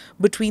flows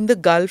between the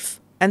Gulf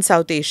and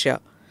South Asia.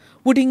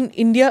 Would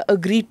India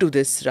agree to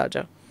this,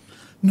 Raja?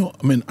 No,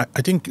 I mean,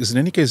 I think in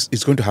any case,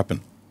 it's going to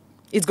happen.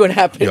 It's going to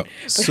happen. Yeah.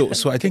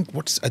 So I think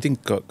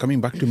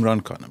coming back to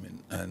Imran Khan, I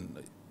mean,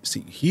 and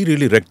see, he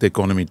really wrecked the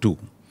economy too.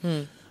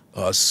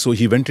 So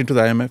he went into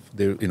the IMF.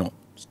 They,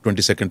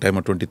 22nd time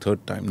or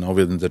 23rd time. Now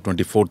we're in the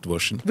 24th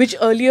version. Which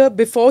earlier,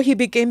 before he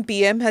became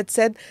PM, had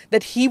said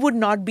that he would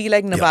not be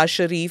like Nawaz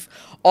Sharif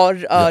or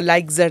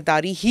like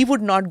Zardari. He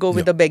would not go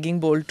with a begging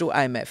bowl to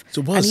IMF.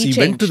 So he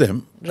went to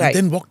them and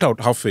then walked out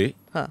halfway,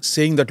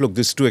 saying that, look,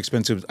 this is too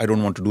expensive. I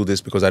don't want to do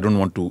this because I don't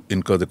want to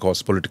incur the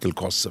political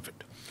costs of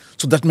it.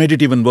 So that made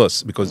it even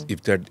worse because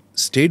if they had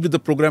stayed with the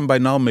program by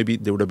now, maybe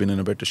they would have been in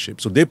a better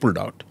shape. So they pulled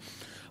out.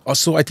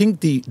 So I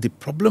think the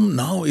problem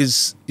now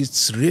is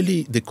it's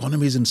really the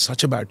economy is in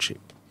such a bad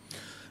shape.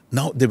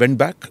 Now they went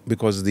back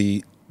because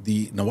the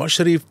Nawaz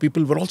Sharif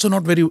people were also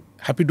not very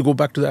happy to go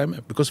back to the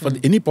IMF because for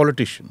any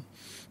politician,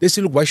 they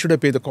say, look, why should I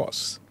pay the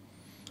costs?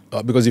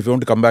 Because if you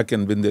want to come back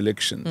and win the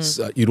elections,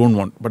 you don't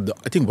want. But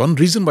I think one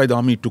reason why the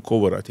army took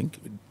over, I think,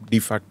 de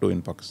facto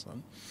in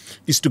Pakistan,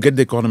 is to get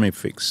the economy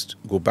fixed,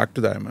 go back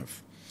to the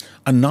IMF,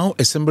 and now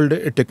assembled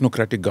a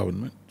technocratic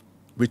government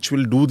which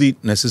will do the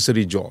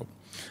necessary job.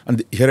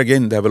 And here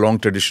again, they have a long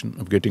tradition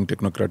of getting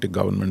technocratic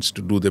governments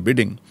to do the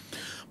bidding.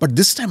 But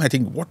this time, I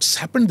think what's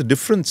happened, the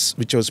difference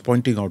which I was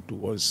pointing out to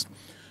was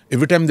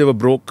every time they were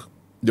broke,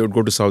 they would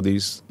go to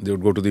Saudis, they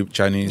would go to the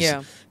Chinese,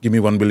 give me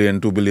 1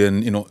 billion, 2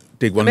 billion,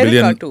 take 1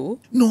 billion. America too?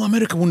 No,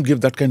 America won't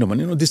give that kind of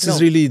money. This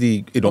is really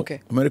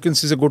the,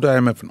 Americans say go to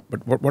IMF.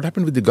 But what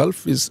happened with the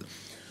Gulf is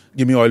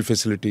give me oil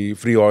facility,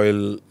 free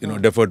oil,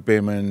 deferred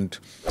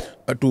payment,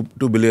 2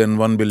 billion,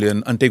 1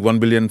 billion, and take 1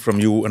 billion from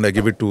you and I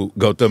give it to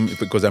Gautam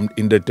because I'm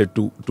indebted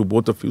to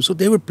both of you. So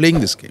they were playing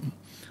this game.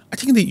 I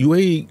think the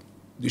UAE,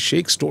 the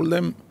sheikhs told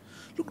them,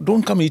 look,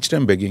 don't come each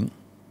time begging.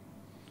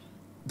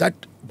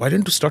 Why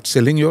don't you start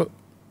selling your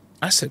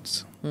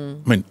assets? I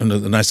mean, a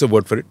nicer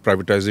word for it,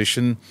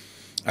 privatization,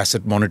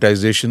 asset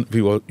monetization,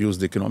 we all use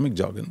the economic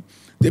jargon.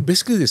 They're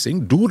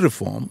saying, do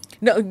reform.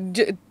 No,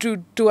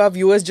 to our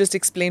viewers, just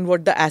explain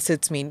what the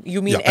assets mean.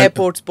 You mean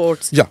airports,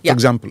 ports? Yeah, for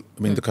example,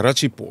 I mean, the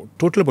Karachi port,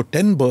 total about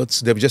 10 berths,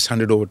 they've just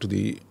handed over to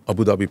the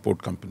Abu Dhabi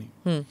Port Company.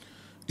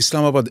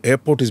 Islamabad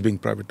airport is being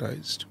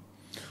privatized.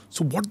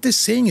 So what they're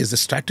saying is the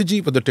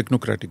strategy for the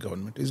technocratic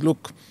government is,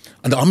 look,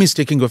 and the army is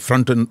taking a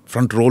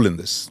front role in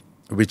this,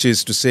 which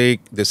is to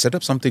say they set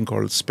up something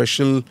called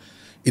Special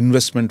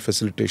Investment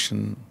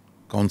Facilitation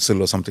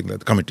Council or something like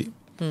that, committee.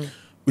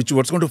 Which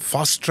was going to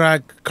fast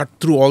track, cut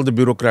through all the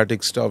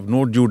bureaucratic stuff,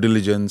 no due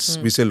diligence.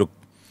 We say, look,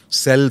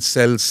 sell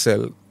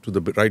to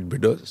the right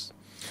bidders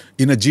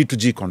in a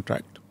G2G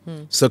contract,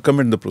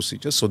 circumvent the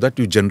procedure so that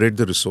you generate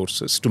the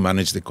resources to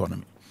manage the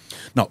economy.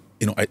 Now,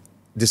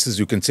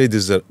 you can say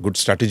this is a good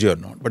strategy or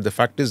not, but the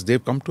fact is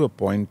they've come to a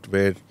point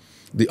where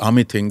the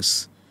army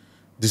thinks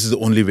this is the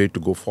only way to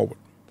go forward.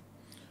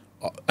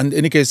 And in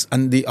any case,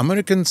 and the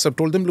Americans have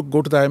told them, look,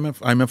 go to the IMF.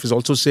 IMF is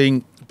also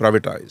saying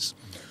privatize.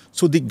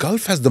 So the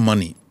Gulf has the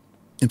money.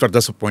 In fact,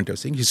 that's the point I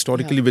was saying.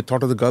 Historically, we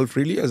thought of the Gulf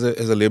really as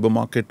a labor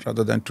market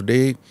rather than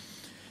today.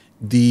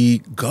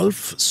 The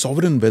Gulf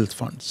sovereign wealth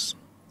funds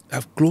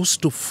have close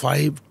to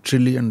 $5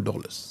 trillion.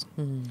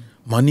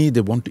 Money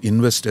they want to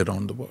invest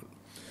around the world.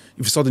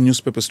 If you saw the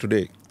newspapers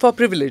today. For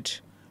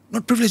privilege.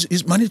 Not privilege,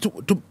 it's money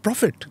to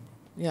profit.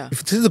 Yeah.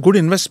 If this is a good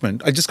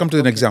investment, I just come to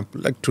an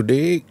example. Like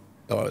today,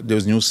 there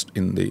was news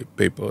in the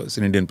papers,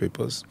 in Indian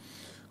papers.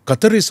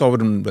 Qatari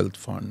Sovereign Wealth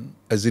Fund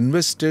has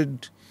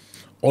invested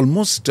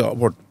almost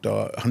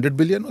 100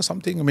 billion or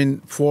something. I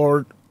mean,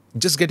 for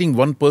just getting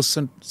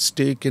 1%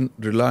 stake in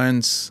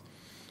Reliance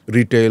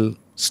retail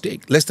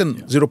stake, less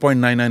than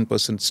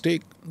 0.99%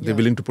 stake, they're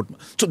willing to put.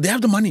 So they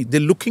have the money.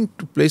 They're looking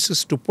to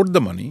places to put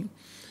the money.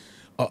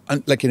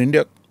 And like in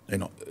India,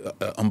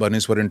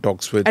 Ambanis were in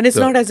talks with. And it's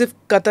not as if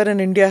Qatar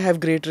and India have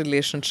great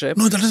relationship.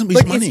 No, that doesn't mean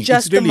it's money. It's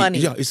just really, the money.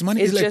 Yeah, it's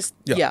money. It's just,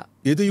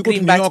 either you go to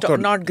New York or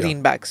not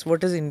greenbacks.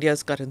 What is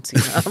India's currency?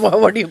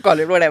 What do you call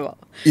it? Whatever.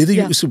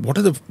 So what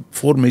are the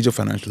 4 major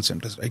financial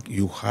centers? Right?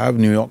 You have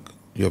New York,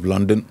 you have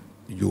London,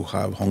 you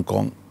have Hong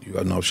Kong, you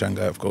have now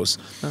Shanghai, of course.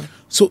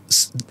 So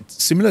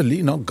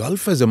similarly, now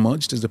Gulf has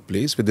emerged as a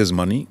place where there's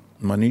money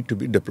to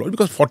be deployed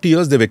because 40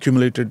 years they've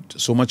accumulated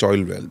so much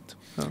oil wealth.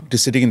 It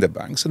is sitting in their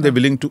banks and they're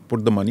willing to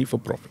put the money for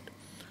profit.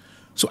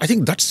 So I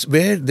think that's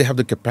where they have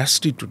the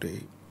capacity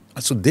today.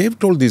 So they've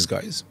told these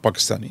guys,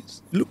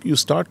 Pakistanis, look, you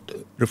start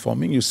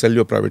reforming, you sell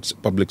your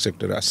public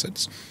sector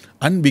assets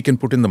and we can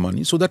put in the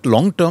money so that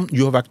long term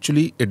you have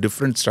actually a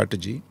different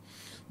strategy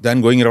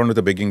than going around with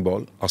a begging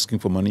ball, asking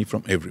for money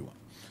from everyone.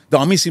 The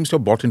army seems to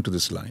have bought into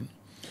this line.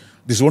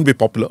 This won't be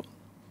popular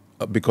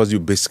because you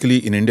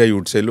basically, in India, you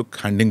would say, look,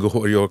 handing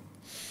over your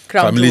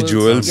Crown family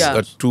jewels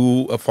yeah.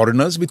 to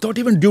foreigners without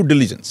even due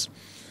diligence.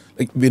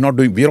 Like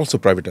we're also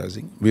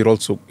privatizing. We're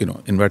also,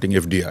 inviting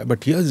FDI.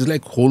 But here is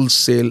like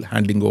wholesale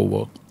handing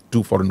over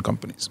to foreign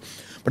companies.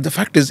 But the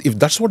fact is, if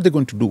that's what they're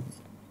going to do,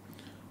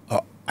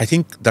 I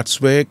think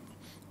that's where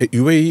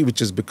UAE, which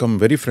has become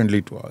very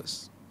friendly to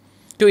us.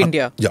 To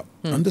India? Yeah,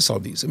 and the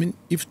Saudis. I mean,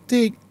 if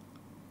they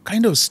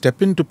kind of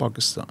step into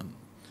Pakistan,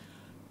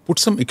 put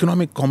some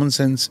economic common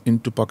sense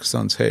into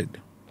Pakistan's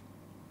head,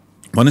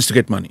 one is to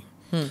get money.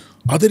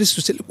 Other is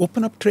to say,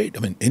 open up trade.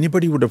 I mean,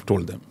 anybody would have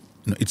told them.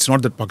 It's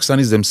not that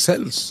Pakistanis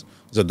themselves,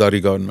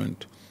 Zardari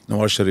government,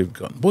 Nawaz Sharif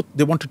government, both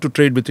they wanted to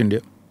trade with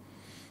India.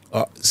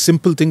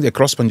 Simple things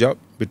across Punjab,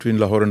 between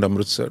Lahore and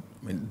Amritsar.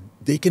 I mean,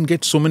 they can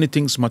get so many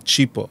things much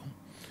cheaper.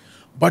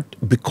 But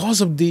because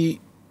of the,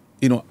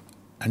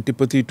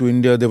 antipathy to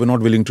India, they were not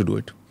willing to do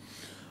it.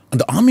 And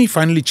the army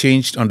finally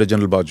changed under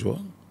General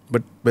Bajwa.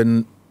 But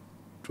when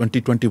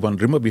 2021,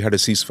 remember we had a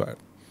ceasefire.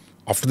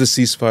 After the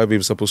ceasefire, we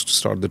were supposed to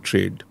start the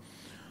trade.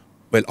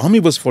 Well,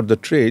 army was for the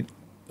trade.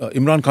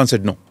 Imran Khan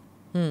said no.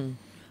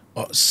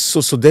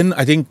 So then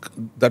I think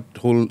that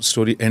whole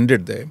story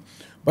ended there.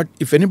 But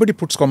if anybody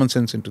puts common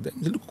sense into them,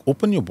 look,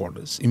 open your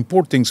borders,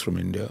 import things from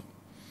India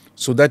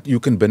so that you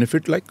can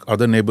benefit like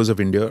other neighbors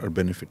of India are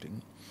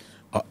benefiting.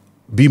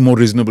 Be more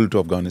reasonable to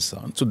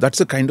Afghanistan. So that's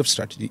the kind of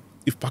strategy.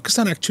 If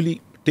Pakistan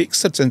actually takes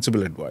such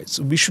sensible advice,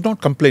 we should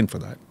not complain for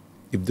that.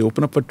 If they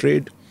open up a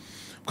trade,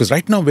 because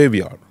right now where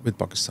we are with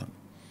Pakistan,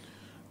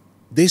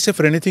 they say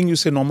for anything you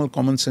say normal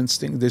common sense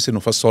thing, they say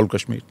no, first solve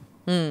Kashmir.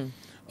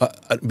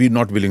 We're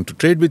not willing to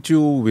trade with you.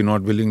 We're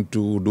not willing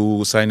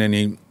to sign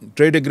any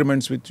trade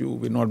agreements with you.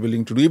 We're not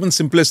willing to do even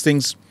simplest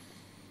things.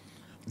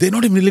 They're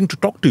not even willing to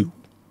talk to you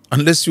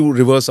unless you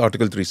reverse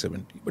Article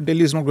 370. But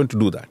Delhi is not going to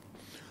do that.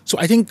 So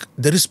I think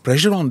there is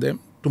pressure on them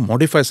to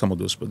modify some of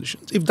those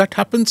positions. If that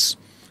happens,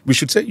 we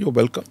should say you're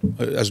welcome.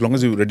 As long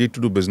as you're ready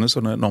to do business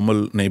on a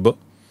normal neighbor,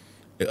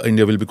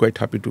 India will be quite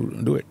happy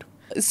to do it.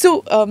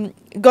 So,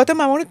 Gautam,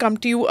 I want to come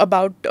to you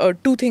about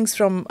two things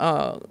from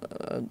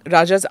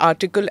Raja's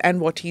article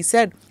and what he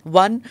said.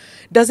 One,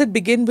 does it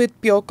begin with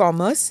pure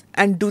commerce,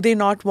 and do they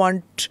not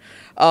want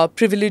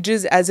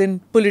privileges as in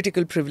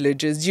political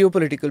privileges,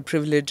 geopolitical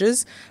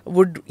privileges?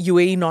 Would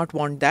UAE not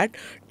want that?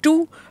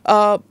 Two,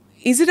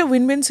 is it a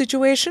win-win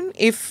situation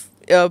if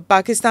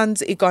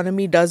Pakistan's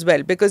economy does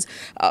well? Because,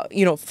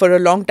 for a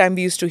long time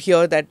we used to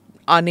hear that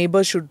our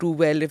neighbors should do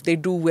well. If they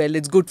do well,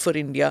 it's good for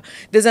India.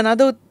 There's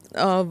another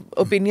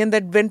opinion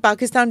that when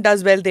Pakistan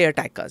does well, they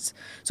attack us.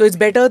 So it's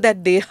better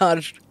that they are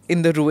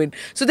in the ruin.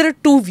 So there are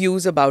two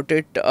views about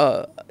it.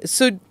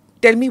 So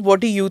tell me, what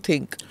do you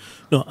think?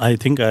 No, I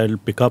think I'll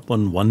pick up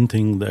on one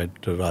thing that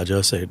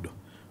Raja said,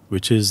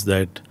 which is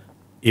that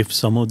if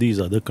some of these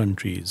other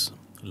countries,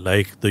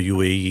 like the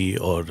UAE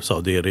or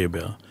Saudi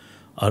Arabia,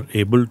 are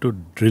able to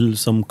drill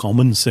some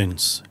common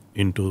sense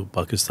into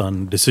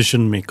Pakistan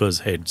decision makers'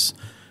 heads,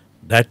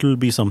 that will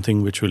be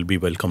something which will be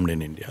welcomed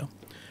in India.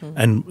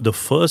 And the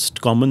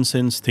first common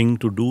sense thing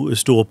to do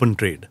is to open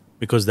trade,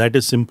 because that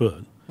is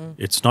simple.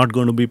 It's not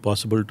going to be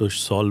possible to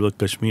solve a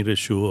Kashmir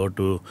issue or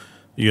to,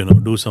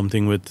 do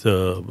something with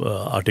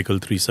Article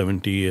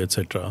 370,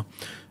 etc.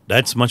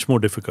 That's much more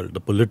difficult.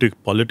 The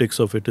politics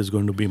of it is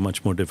going to be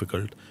much more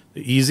difficult.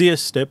 The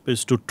easiest step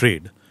is to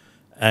trade.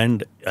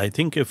 And I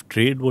think if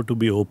trade were to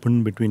be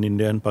opened between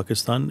India and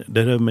Pakistan,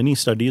 there are many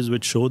studies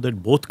which show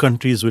that both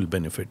countries will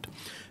benefit.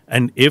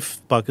 And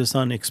if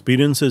Pakistan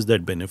experiences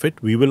that benefit,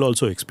 we will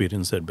also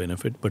experience that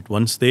benefit. But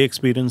once they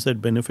experience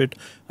that benefit,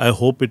 I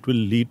hope it will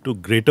lead to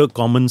greater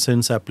common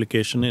sense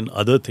application in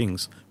other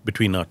things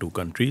between our two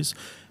countries.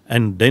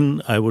 And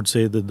then I would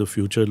say that the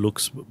future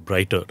looks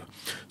brighter.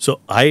 So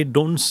I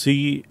don't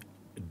see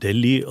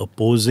Delhi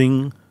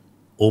opposing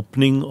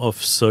opening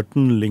of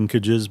certain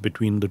linkages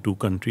between the two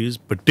countries,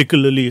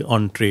 particularly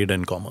on trade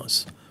and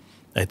commerce.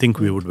 I think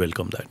we would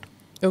welcome that.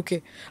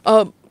 Okay.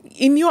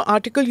 In your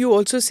article, you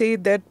also say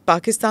that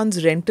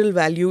Pakistan's rental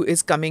value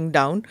is coming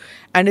down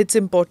and its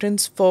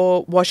importance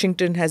for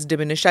Washington has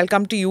diminished. I'll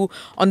come to you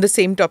on the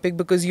same topic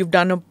because you've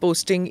done a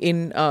posting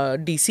in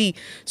DC.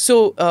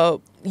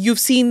 So you've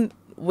seen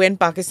when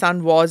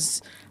Pakistan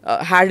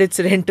had its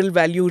rental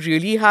value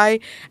really high,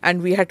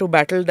 and we had to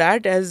battle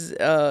that as,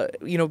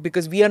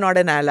 because we are not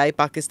an ally,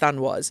 Pakistan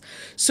was.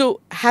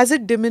 So has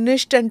it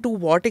diminished, and to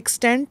what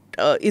extent?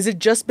 Is it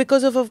just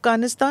because of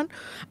Afghanistan,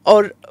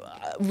 or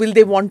will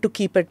they want to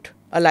keep it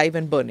alive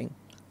and burning?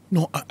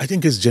 No, I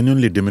think it's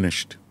genuinely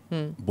diminished,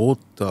 both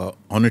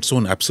on its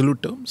own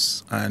absolute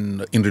terms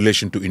and in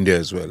relation to India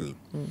as well.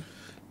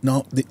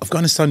 Now, the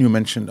Afghanistan you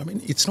mentioned,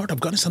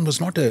 Afghanistan was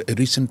not a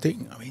recent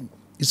thing.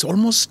 It's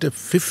almost a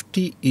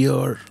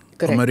 50-year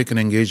American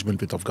engagement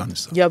with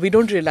Afghanistan. Yeah, we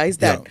don't realize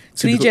that. Yeah.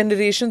 Three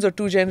generations or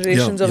two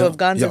generations of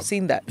Afghans have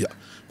seen that. Yeah.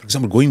 For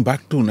example, going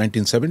back to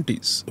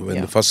 1970s,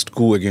 when the first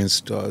coup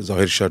against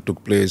Zahir Shah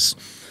took place,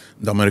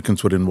 the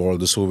Americans were involved,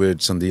 the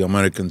Soviets and the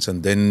Americans,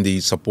 and then the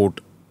support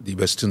the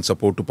Western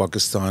support to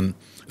Pakistan,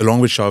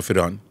 along with Shah of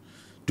Iran,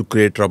 to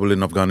create trouble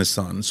in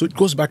Afghanistan. So it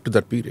goes back to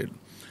that period.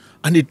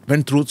 And it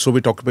went through,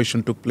 Soviet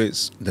occupation took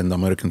place, then the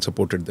Americans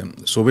supported them.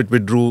 The Soviet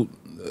withdrew,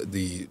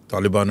 the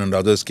Taliban and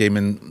others came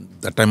in.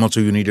 That time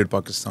also you needed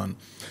Pakistan.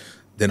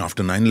 Then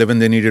after 9/11,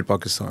 they needed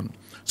Pakistan.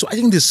 So I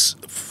think this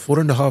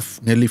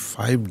 4.5, nearly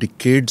 5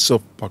 decades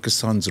of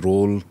Pakistan's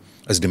role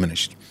has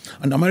diminished.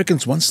 And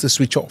Americans, once they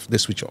switch off, they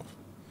switch off.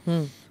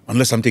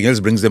 Unless something else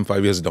brings them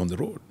 5 years down the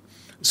road.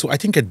 So I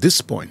think at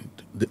this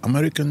point, the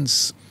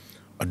Americans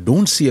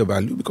don't see a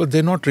value because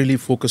they're not really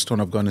focused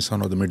on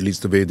Afghanistan or the Middle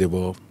East the way they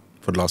were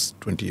for the last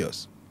 20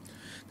 years.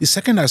 The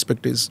second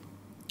aspect is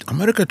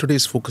America today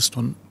is focused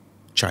on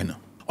China,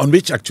 on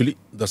which actually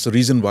that's the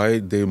reason why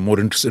they're more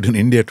interested in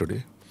India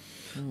today,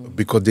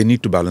 because they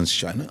need to balance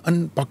China.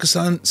 And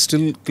Pakistan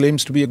still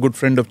claims to be a good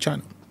friend of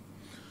China.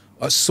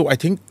 So I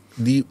think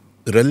the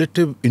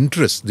relative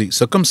interest, the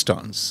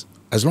circumstance,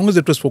 as long as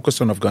it was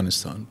focused on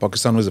Afghanistan,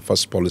 Pakistan was the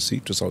first policy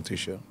to South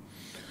Asia.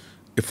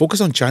 A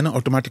focus on China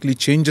automatically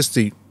changes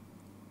the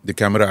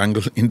camera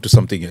angle into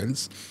something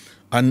else.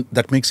 And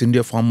that makes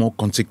India far more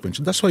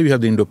consequential. That's why we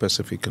have the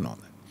Indo-Pacific and all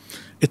that.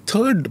 A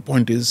third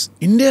point is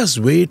India's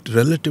weight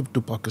relative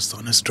to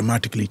Pakistan has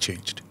dramatically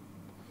changed.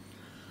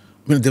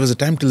 I mean, there was a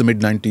time till the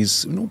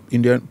mid-90s,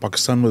 India and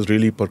Pakistan was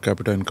really, per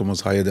capita income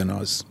was higher than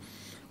us.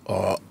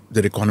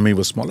 Their economy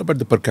was smaller, but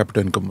the per capita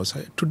income was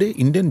higher. Today,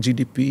 Indian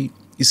GDP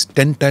is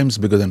 10 times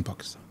bigger than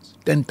Pakistan's.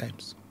 10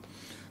 times.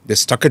 They're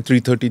stuck at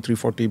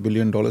 $340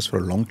 billion for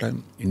a long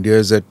time. India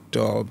is at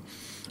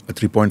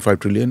 3.5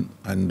 trillion.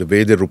 And the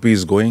way the rupee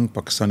is going,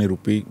 Pakistani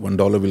rupee,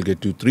 $1 will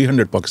get you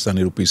 300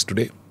 Pakistani rupees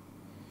today.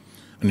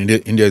 And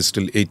India is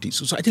still 80.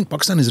 So I think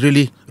Pakistan is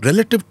really,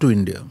 relative to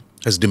India,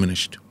 has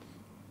diminished.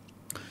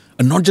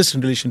 And not just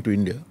in relation to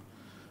India.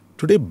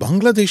 Today,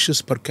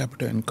 Bangladesh's per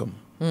capita income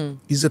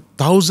is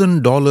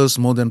 $1,000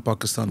 more than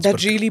Pakistan's.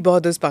 That really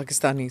bothers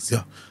Pakistanis.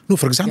 Yeah. No,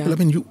 for example, I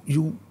mean,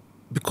 you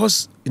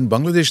because in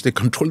Bangladesh, they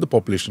control the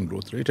population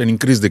growth rate and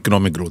increase the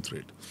economic growth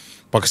rate.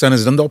 Pakistan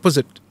has done the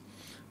opposite.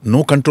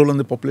 No control on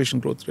the population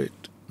growth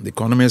rate. The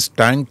economy has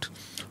tanked.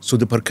 So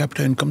the per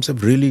capita incomes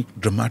have really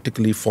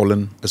dramatically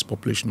fallen as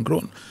population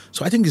grown.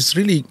 So I think it's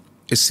really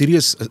a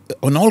serious,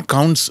 on all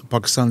counts,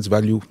 Pakistan's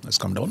value has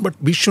come down. But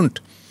we shouldn't,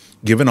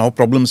 given our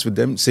problems with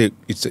them, say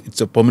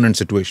it's a permanent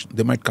situation.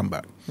 They might come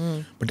back.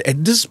 But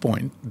at this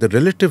point, the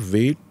relative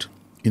weight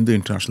in the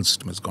international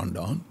system has gone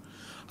down.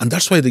 And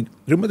that's why,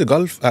 remember the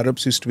Gulf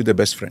Arabs used to be their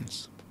best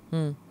friends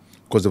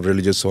because of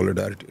religious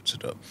solidarity,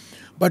 etc.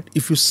 But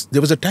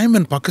there was a time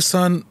when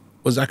Pakistan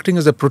was acting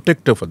as a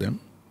protector for them.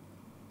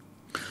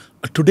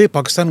 Today,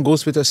 Pakistan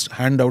goes with a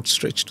hand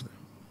outstretched to them.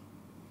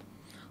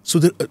 So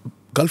the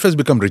Gulf has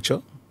become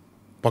richer.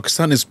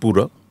 Pakistan is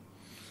poorer.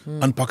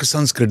 And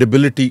Pakistan's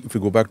credibility, if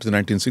you go back to the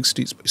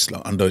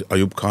 1960s, under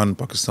Ayub Khan,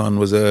 Pakistan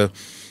was a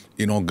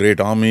great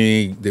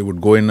army. They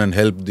would go in and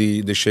help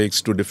the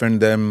sheikhs to defend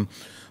them.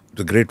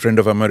 The great friend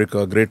of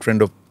America, great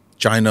friend of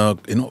China.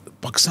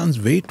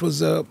 Pakistan's weight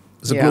was a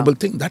global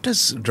thing. That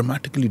has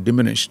dramatically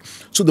diminished.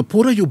 So the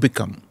poorer you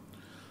become.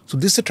 So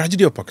this is the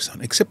tragedy of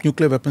Pakistan. Except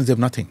nuclear weapons, they have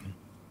nothing.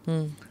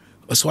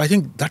 So I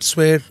think that's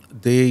where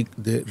they're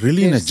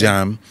really in a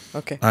jam.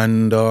 Okay.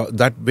 And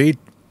that weight.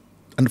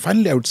 And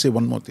finally, I would say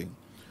one more thing.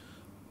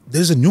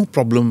 There's a new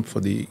problem for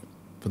the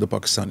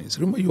Pakistanis.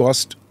 Remember, you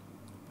asked,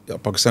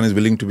 Pakistan is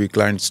willing to be a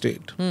client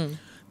state.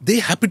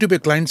 They're happy to be a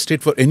client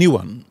state for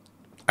anyone,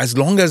 as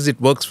long as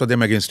it works for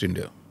them against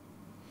India.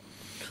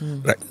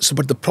 Right. So,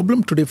 but the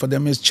problem today for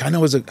them is China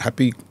was a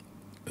happy,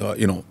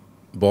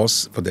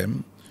 boss for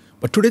them.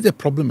 But today their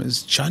problem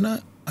is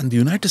China and the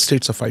United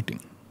States are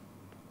fighting.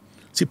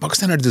 See,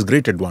 Pakistan had this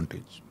great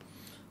advantage.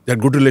 They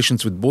had good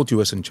relations with both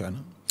US and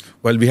China.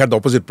 While we had the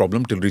opposite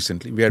problem till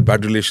recently. We had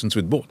bad relations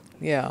with both.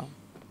 Yeah.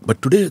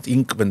 But today, I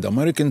think when the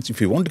Americans, if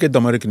you want to get the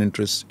American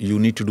interests, you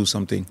need to do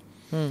something.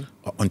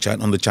 On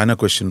the China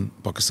question,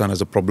 Pakistan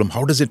has a problem.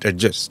 How does it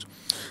adjust?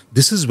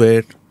 This is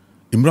where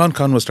Imran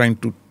Khan was trying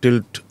to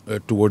tilt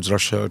towards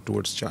Russia,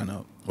 towards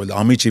China. Well, the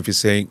army chief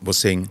was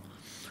saying,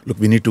 look,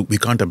 we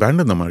can't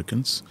abandon the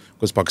Americans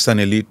because Pakistan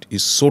elite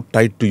is so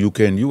tied to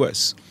UK and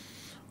US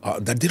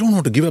that they don't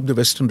want to give up the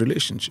Western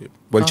relationship.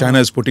 While China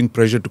is putting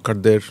pressure to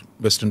cut their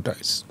Western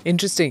ties.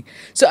 Interesting.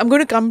 So I'm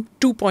going to come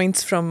 2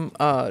 points from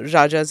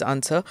Raja's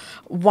answer.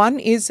 One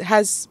is,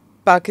 has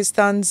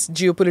Pakistan's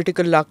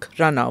geopolitical luck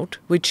run out,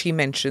 which he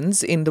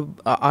mentions in the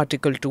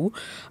article too.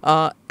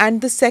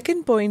 And the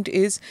second point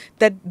is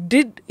that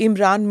did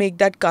Imran make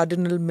that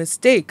cardinal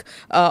mistake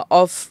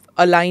of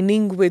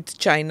aligning with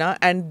China,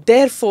 and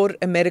therefore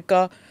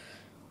America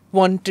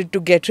wanted to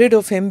get rid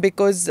of him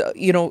because,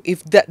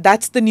 if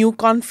that's the new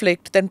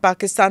conflict, then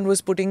Pakistan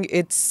was putting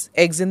its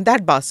eggs in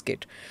that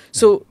basket.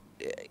 So,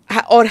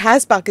 or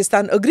has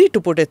Pakistan agreed to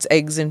put its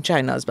eggs in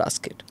China's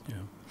basket? Yeah.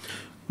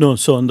 No,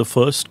 so on the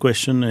first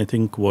question, I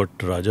think what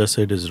Raja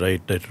said is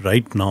right, that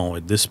right now,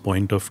 at this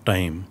point of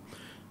time,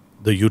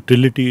 the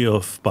utility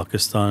of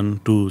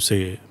Pakistan to,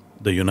 say,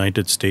 the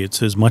United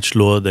States is much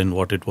lower than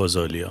what it was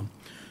earlier.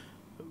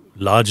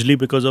 largely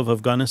because of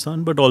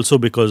Afghanistan, but also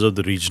because of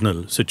the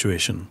regional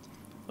situation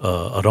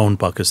around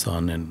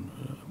Pakistan and,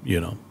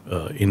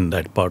 in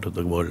that part of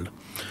the world.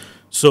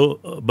 So,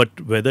 but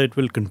whether it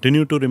will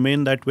continue to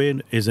remain that way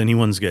is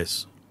anyone's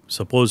guess.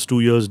 Suppose 2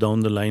 years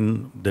down the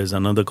line, there's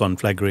another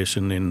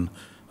conflagration in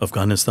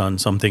Afghanistan,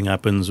 something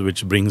happens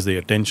which brings the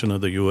attention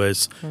of the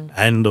US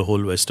and the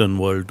whole Western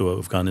world to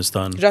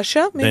Afghanistan.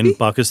 Russia, maybe? Then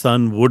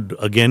Pakistan would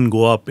again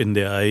go up in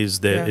their eyes,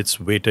 its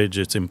weightage,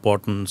 its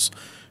importance,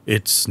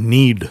 its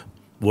need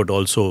would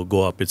also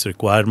go up, its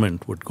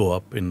requirement would go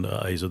up in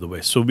the eyes of the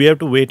West. So we have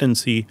to wait and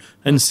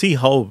see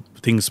how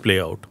things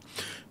play out.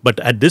 But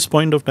at this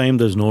point of time,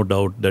 there's no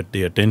doubt that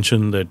the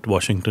attention that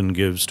Washington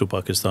gives to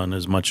Pakistan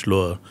is much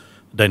lower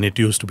than it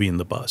used to be in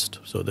the past.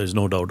 So there's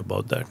no doubt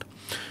about that.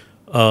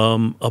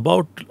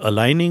 About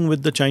aligning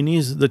with the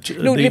Chinese,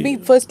 let me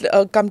first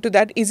come to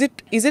that. Is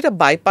it a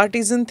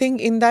bipartisan thing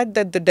in that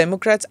the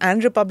Democrats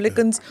and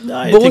Republicans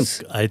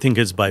I think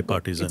it's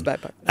bipartisan. It's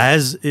bipartisan.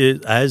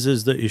 As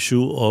is the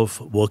issue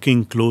of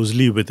working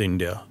closely with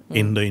India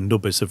in the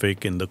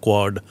Indo-Pacific, in the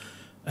Quad,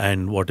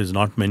 and what is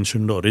not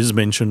mentioned or is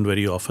mentioned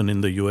very often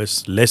in the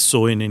US, less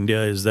so in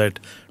India, is that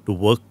to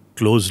work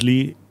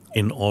closely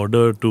in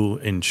order to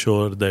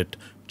ensure that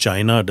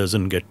China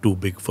doesn't get too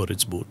big for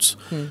its boots.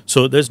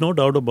 So there's no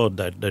doubt about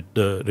that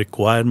the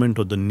requirement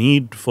or the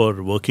need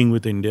for working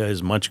with India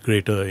is much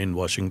greater in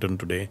Washington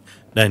today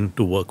than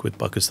to work with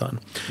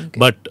Pakistan. Okay.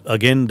 But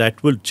again,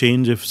 that will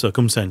change if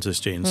circumstances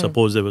change.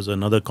 Suppose there was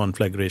another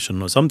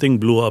conflagration or something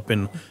blew up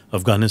in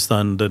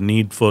Afghanistan, the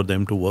need for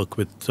them to work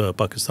with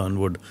Pakistan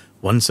would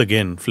once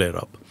again flare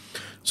up.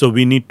 So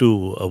we need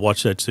to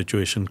watch that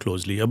situation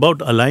closely.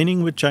 About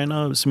aligning with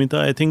China, Smita,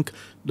 I think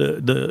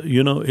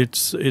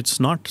it's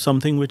not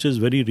something which is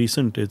very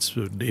recent.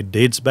 It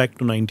dates back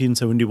to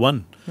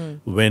 1971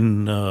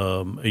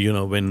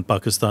 when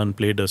Pakistan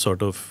played a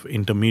sort of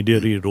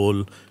intermediary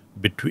role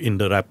in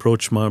the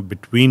rapprochement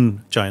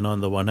between China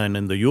on the one hand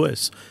and the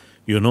US.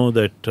 You know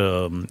that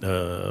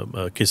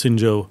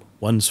Kissinger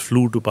once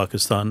flew to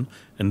Pakistan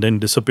and then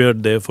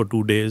disappeared there for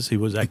 2 days. He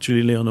was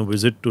actually on a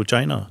visit to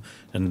China.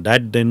 And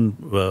that then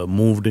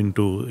moved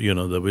into,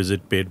 the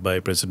visit paid by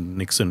President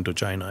Nixon to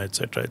China,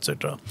 etc.,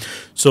 etc.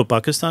 So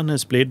Pakistan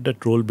has played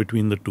that role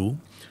between the two.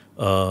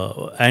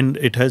 And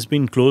it has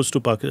been close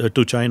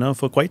to China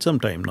for quite some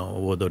time now,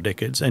 over the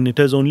decades. And it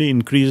has only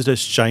increased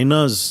as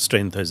China's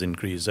strength has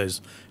increased, as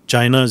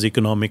China's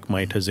economic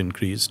might has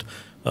increased.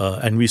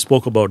 And we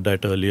spoke about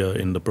that earlier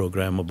in the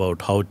program,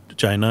 about how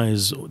China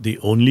is the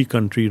only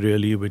country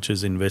really which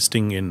is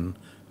investing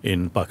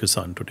in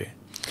Pakistan today.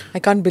 I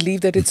can't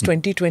believe that it's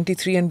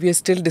 2023 and we are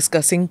still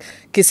discussing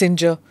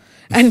Kissinger.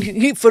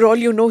 And for all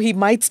you know, he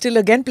might still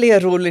again play a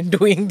role in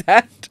doing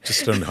that.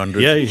 Just turned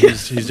 100. Yeah,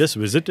 he's just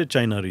visited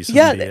China recently.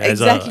 Yeah,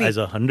 exactly. As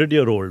a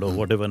 100-year-old or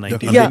whatever,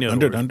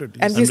 19-year-old. 100.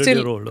 And we're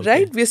still,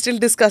 right? We're still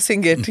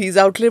discussing it. He's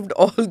outlived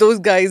all those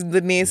guys,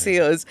 the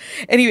naysayers.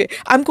 Anyway,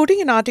 I'm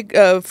quoting an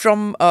article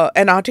from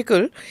an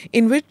article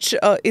in which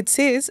it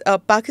says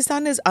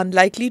Pakistan is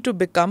unlikely to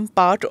become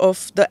part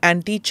of the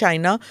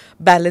anti-China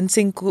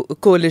balancing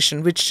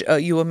coalition, which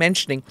you were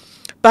mentioning.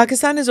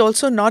 Pakistan is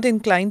also not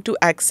inclined to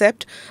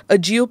accept a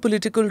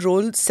geopolitical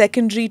role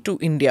secondary to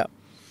India.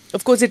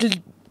 Of course,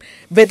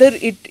 whether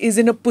it is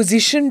in a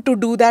position to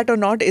do that or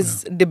not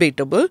is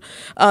debatable.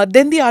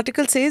 Then the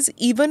article says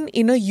even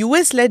in a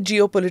US-led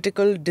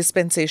geopolitical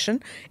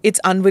dispensation, it's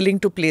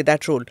unwilling to play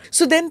that role.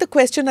 So then the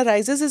question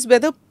arises is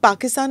whether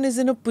Pakistan is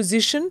in a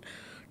position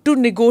to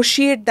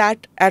negotiate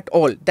that at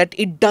all, that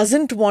it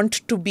doesn't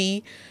want to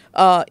be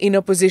in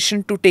a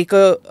position to take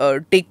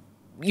or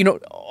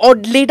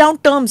lay down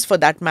terms for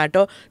that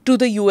matter to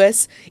the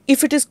US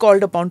if it is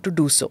called upon to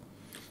do so.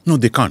 No,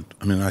 they can't.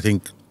 I mean, I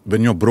think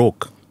when you're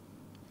broke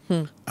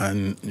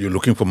and you're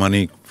looking for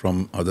money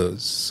from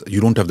others,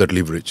 you don't have that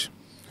leverage.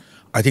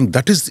 I think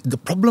that is the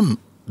problem.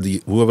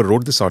 Whoever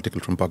wrote this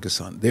article from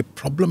Pakistan, their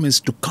problem is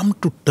to come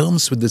to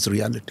terms with this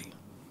reality.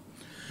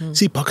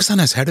 See, Pakistan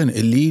has had an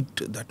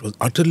elite that was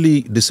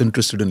utterly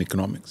disinterested in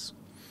economics.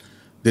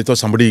 They thought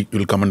somebody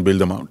will come and bail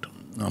them out.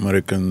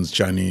 Americans,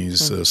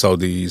 Chinese,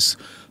 Saudis.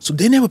 So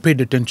they never paid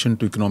attention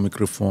to economic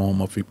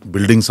reform, of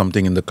building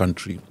something in the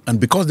country. And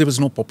because there was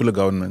no popular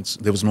governments,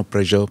 there was no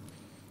pressure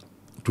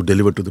to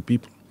deliver to the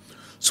people.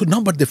 So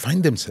now, but they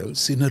find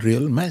themselves in a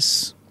real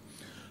mess.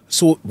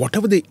 So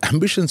whatever the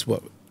ambitions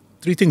were,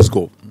 three things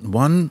go.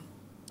 One,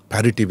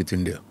 parity with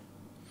India.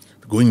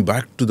 Going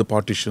back to the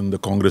partition, the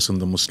Congress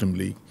and the Muslim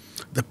League,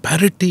 the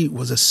parity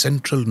was a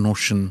central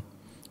notion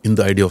in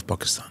the idea of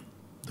Pakistan,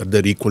 that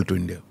they're equal to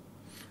India,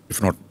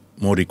 if not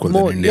more equal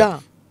than India. Yeah,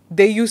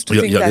 they used to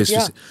think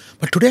that,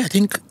 But today I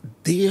think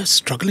they are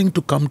struggling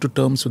to come to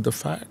terms with the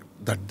fact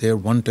that they're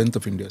 1/10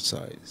 of India's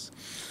size.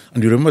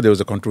 And you remember there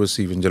was a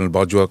controversy when General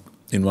Bajwa,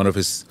 in one of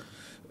his,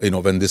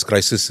 when this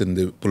crisis in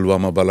the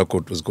Pulwama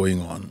Balochistan was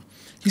going on,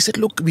 he said,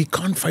 look, we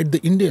can't fight the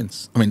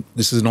Indians. I mean,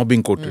 this is now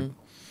being quoted.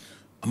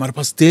 हमारे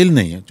पास तेल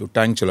नहीं है जो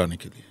tank चलाने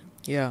के लिए.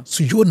 Yeah.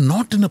 So you are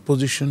not in a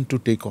position to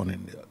take on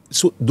India.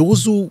 So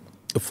those who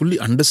fully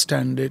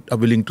understand it are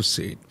willing to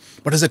say it.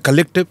 But as a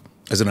collective,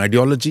 as an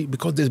ideology,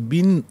 because there's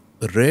been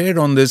read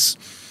on this,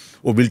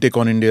 oh, we'll take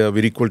on India,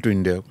 we're equal to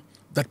India.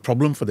 That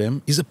problem for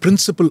them is a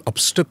principal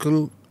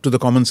obstacle to the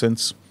common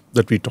sense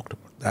that we talked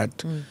about.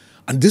 That,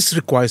 and this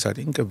requires, I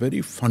think, a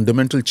very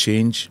fundamental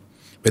change.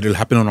 Whether it'll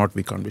happen or not,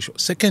 we can't be sure.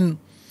 Second,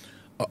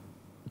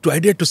 to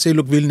idea to say,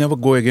 look, we'll never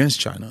go against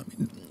China. I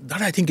mean,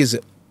 that I think is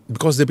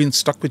because they've been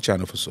stuck with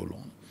China for so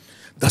long.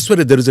 That's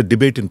where there is a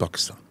debate in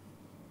Pakistan.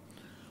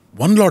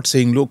 One lot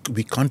saying, look,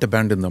 we can't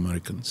abandon the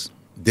Americans.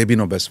 They've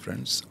been our best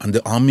friends. And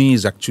the army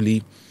is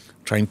actually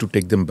trying to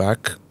take them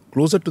back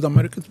closer to the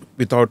Americans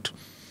without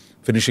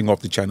finishing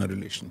off the China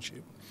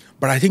relationship.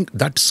 But I think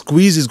that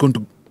squeeze is going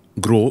to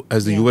grow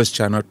as the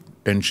US-China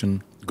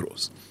tension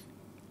grows.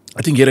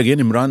 I think here again,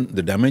 Imran,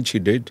 the damage he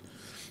did,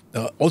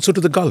 also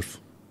to the Gulf.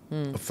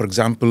 For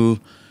example,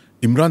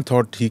 Imran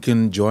thought he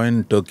can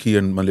join Turkey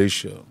and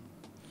Malaysia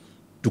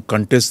to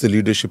contest the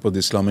leadership of the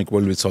Islamic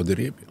world with Saudi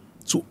Arabia.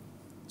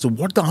 So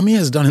what the army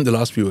has done in the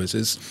last few years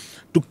is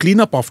to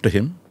clean up after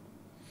him.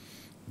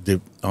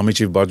 The Army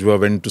Chief Bajwa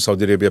went to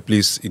Saudi Arabia,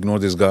 please ignore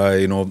this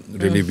guy,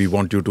 really we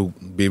want you to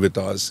be with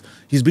us.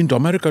 He's been to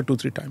America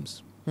 2-3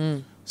 times,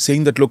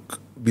 saying that, look,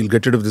 we'll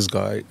get rid of this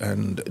guy.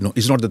 And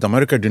it's not that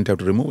America didn't have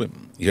to remove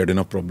him. He had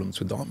enough problems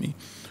with the army.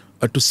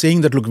 To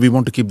saying that, look, we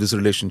want to keep this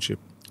relationship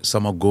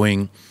somehow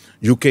going.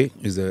 UK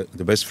is the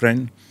best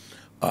friend.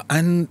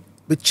 And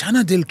with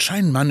China, they'll try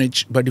and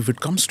manage. But if it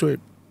comes to it,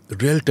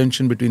 real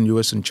tension between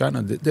US and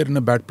China, they're in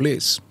a bad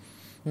place.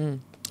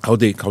 How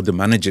they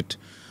manage it.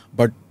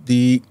 But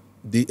the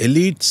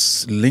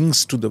elites'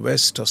 links to the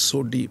West are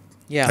so deep.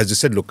 Yeah. As you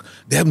said, look,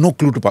 they have no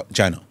clue to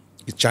China.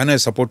 China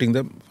is supporting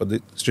them for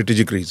the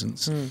strategic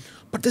reasons.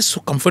 But they're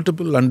so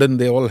comfortable. London,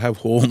 they all have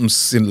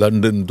homes in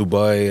London,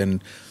 Dubai,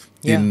 and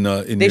in New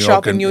York. They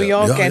shop in New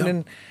York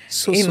and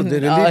so the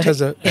elite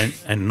has a...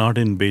 And not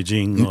in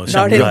Beijing or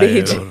Not in Shanghai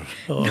Beijing.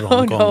 or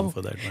Hong Kong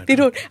for that matter. They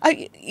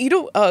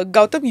don't.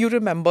 Gautam, you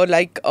remember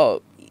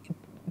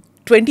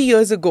 20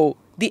 years ago,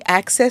 the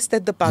access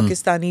that the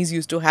Pakistanis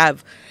used to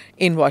have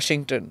in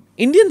Washington.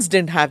 Indians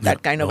didn't have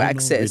that kind of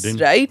access, we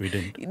didn't. right? We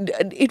didn't.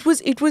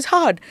 It was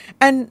hard.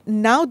 And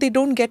now they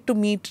don't get to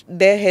meet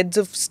their heads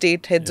of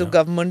state, heads of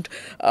government,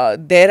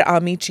 their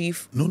army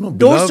chief.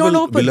 Doors don't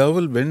open.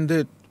 Bilawal went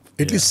there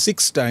at least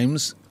 6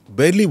 times.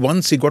 Barely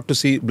once he got to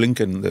see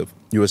Blinken, the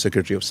US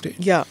Secretary of State.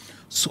 Yeah.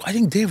 So I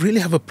think they really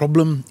have a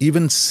problem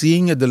even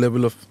seeing at the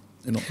level of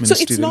ministerial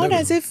So it's not level.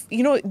 as if,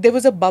 there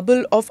was a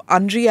bubble of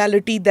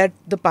unreality that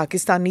the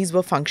Pakistanis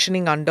were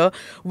functioning under,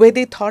 where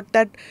they thought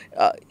that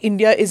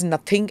India is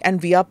nothing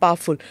and we are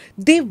powerful.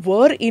 They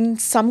were in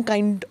some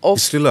kind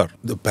of... Still are.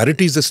 The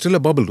parities are still a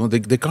bubble. No?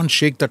 They can't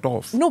shake that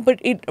off. No, but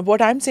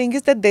what I'm saying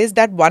is that there's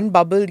that one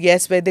bubble,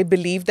 yes, where they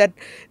believe that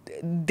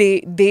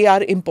they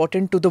are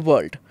important to the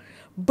world.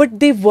 But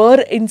they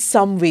were in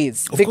some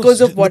ways,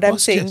 because of what I'm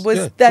saying,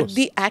 was that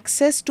the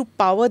access to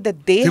power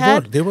that they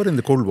had... They were in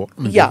the Cold War.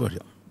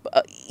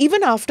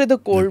 Even after the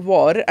Cold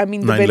War, I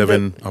mean...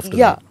 9/11 after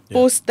that.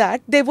 Post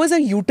that, there was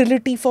a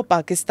utility for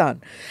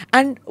Pakistan.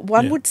 And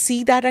one would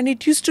see that, and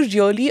it used to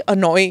really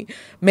annoy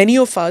many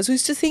of us who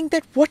used to think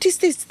that, what is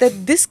this?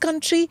 That this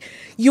country,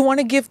 you want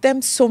to give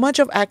them so much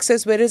of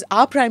access, whereas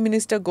our Prime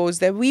Minister goes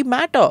there, we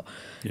matter.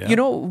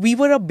 Yeah. We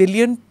were a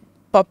billion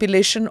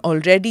population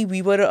already.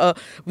 We were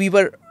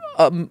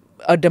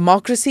a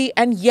democracy,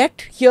 and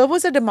yet here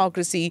was a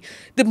democracy,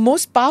 the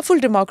most powerful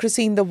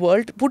democracy in the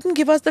world, wouldn't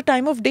give us the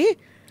time of day.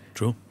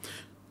 True.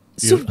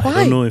 So why? I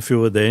don't know if you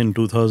were there in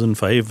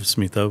 2005,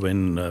 Smita,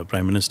 when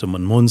Prime Minister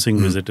Manmohan Singh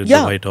visited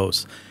the White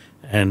House.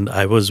 And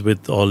I was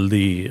with all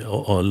the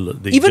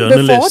even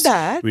journalists. Before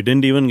that, we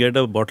didn't even get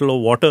a bottle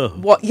of water.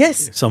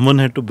 Yes. Someone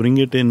had to bring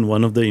it in.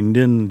 One of the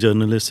Indian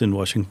journalists in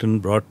Washington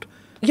brought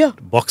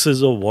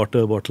boxes of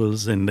water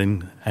bottles and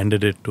then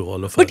handed it to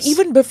all of us. But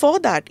even before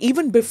that,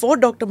 even before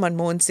Dr.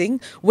 Manmohan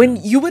Singh, when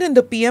you were in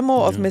the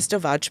PMO of Mr.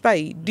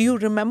 Vajpayee, do you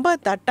remember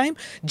at that time,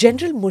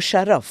 General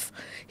Musharraf,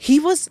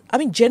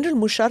 General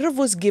Musharraf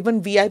was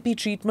given VIP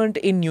treatment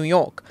in New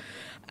York.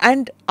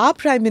 And our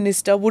Prime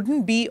Minister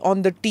wouldn't be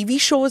on the TV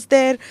shows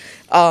there,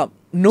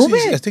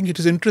 nowhere. I think it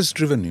is interest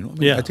driven,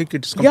 I think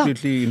it's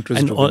completely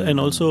interest driven. And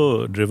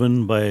also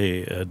driven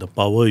by the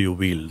power you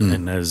wield.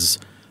 And as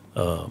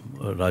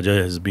Raja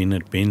has been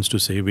at pains to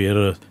say, we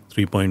are a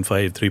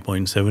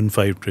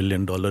 $3.75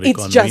 trillion economy.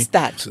 It's just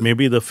that.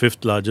 Maybe the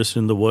 5th largest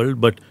in the world.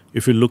 But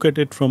if you look at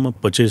it from a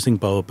purchasing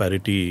power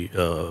parity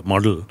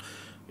model,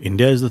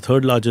 India is the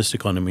 3rd largest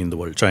economy in the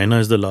world. China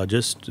is the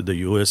largest. The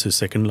US is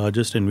 2nd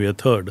largest, and we are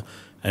 3rd.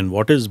 And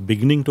what is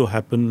beginning to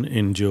happen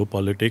in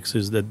geopolitics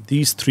is that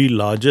these 3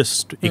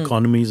 largest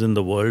economies in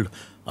the world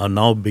are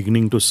now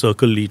beginning to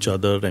circle each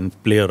other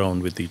and play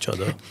around with each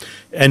other,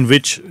 and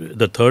which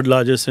the 3rd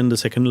largest and the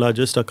 2nd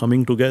largest are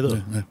coming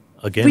together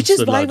against Which is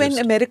the why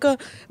largest.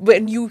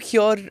 when you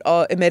hear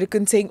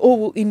Americans saying,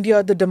 oh,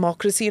 India, the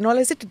democracy and all,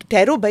 I said,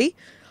 ठहरो भाई,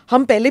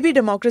 हम पहले भी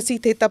democracy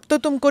थे, तब तो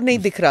तुमको नहीं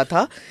दिख रहा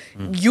था.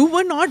 You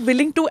were not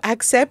willing to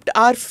accept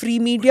our free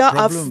media,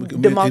 our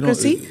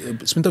democracy.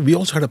 Smita, we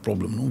also had a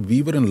problem. No?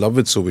 We were in love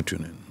with Soviet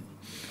Union.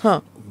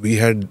 We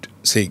had,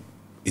 say,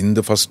 in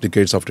the first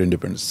decades after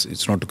independence,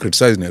 it's not to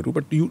criticize Nehru,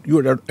 but you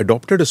had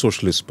adopted a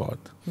socialist path.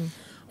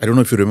 I don't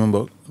know if you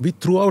remember, we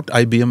threw out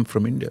IBM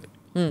from India.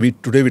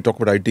 Today we talk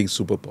about IT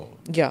superpower.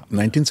 Yeah.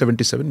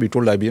 1977, we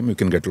told IBM you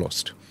can get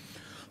lost.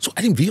 So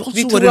I think we also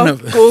threw were in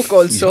out Coke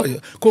also.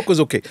 Coke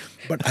was okay.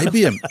 But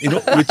IBM,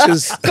 which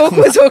is... Coke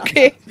was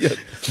okay.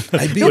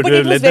 IBM, No,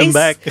 but let them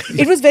back.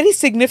 It was very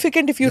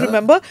significant, if you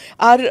remember.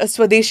 Our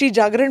Swadeshi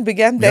Jagran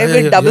began there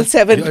with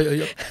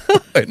 77.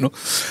 I know.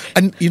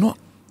 And,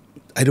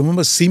 I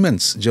remember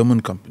Siemens,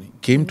 German company,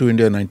 came to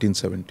India in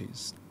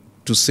 1970s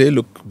to say,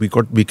 look, we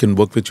can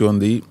work with you on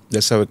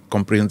let's have a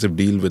comprehensive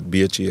deal with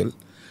BHEL.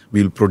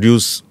 We'll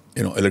produce,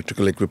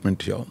 electrical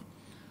equipment here.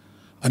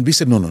 And we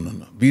said, no.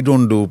 We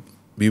don't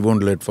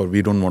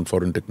want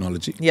foreign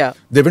technology. Yeah.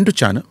 They went to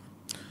China,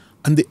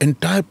 and the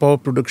entire power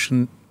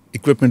production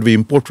equipment we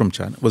import from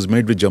China was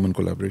made with German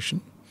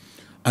collaboration.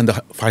 And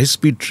the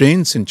high-speed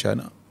trains in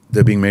China,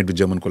 they're being made with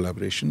German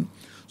collaboration.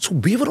 So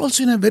we were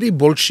also in a very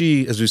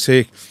Bolshi, as we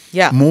say,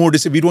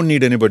 mode. We don't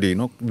need anybody,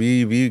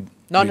 We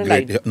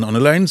non-aligned.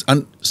 Non-aligned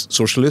and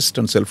socialist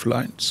and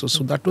self-reliant.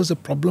 So that was a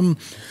problem.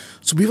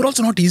 So we were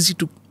also not easy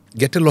to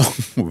get along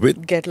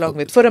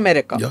with. For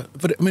America. Yeah,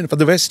 for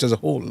the West as a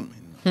whole.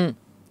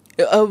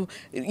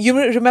 You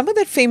remember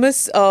that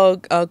famous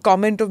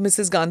comment of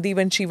Mrs. Gandhi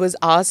when she was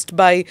asked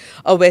by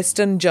a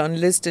Western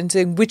journalist and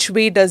saying, which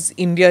way does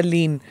India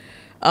lean?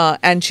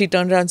 And she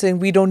turned around saying,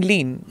 we don't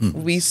lean.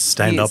 We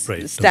stand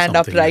upright. Stand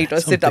upright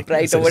or sit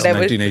upright or whatever.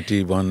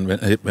 1981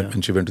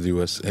 when she went to the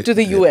US. To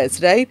the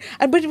US, right?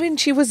 But when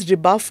she was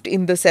rebuffed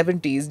in the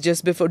 70s,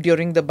 just before,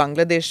 during the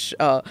Bangladesh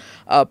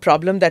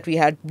problem that we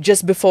had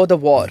just before the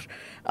war,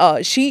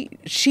 she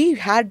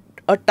had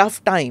a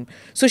tough time.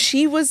 So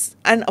she was,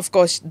 and of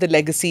course the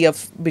legacy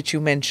of which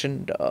you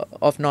mentioned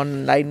of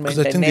non-alignment.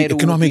 Because I think the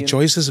economic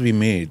choices we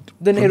made,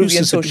 the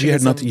Nehruvian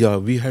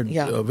socialism. We had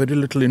very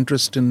little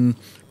interest in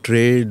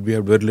trade. We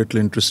had very little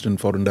interest in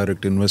foreign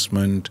direct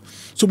investment.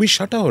 So we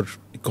shut our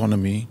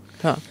economy.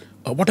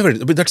 Whatever,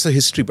 but that's the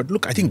history. But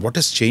look, I think what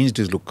has changed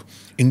is,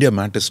 India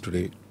matters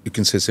today. You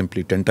can say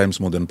simply 10 times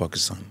more than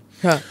Pakistan.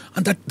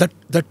 And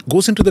that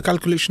goes into the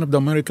calculation of the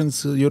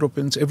Americans,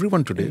 Europeans,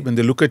 everyone today. When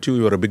they look at you,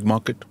 you are a big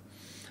market.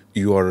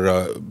 You are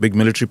a big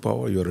military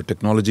power. You are a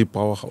technology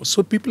powerhouse.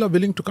 So people are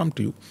willing to come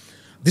to you.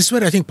 This is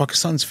where I think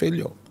Pakistan's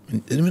failure.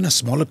 Even a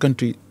smaller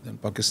country than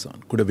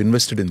Pakistan could have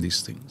invested in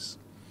these things.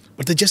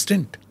 But they just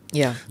didn't.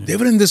 Yeah. They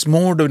were in this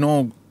mode,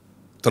 talwar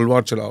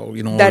chalao,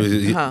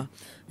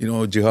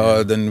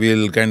 jihad, and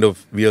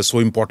we are so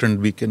important,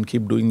 we can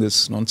keep doing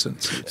this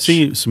nonsense.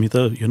 See,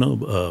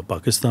 Smita,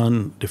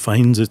 Pakistan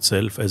defines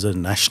itself as a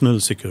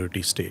national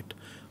security state.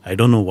 I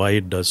don't know why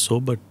it does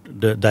so, but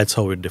that's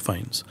how it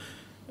defines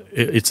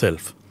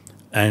itself.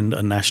 And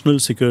a national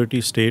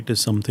security state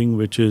is something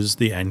which is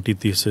the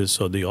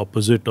antithesis or the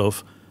opposite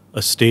of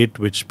a state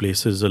which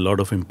places a lot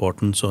of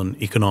importance on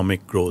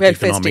economic growth,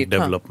 economic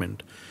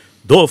development.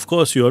 Though, of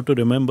course, you have to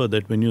remember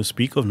that when you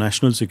speak of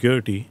national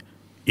security,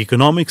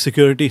 economic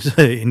security is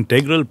an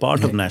integral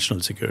part of national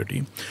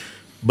security.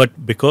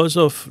 But because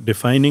of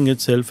defining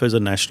itself as a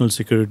national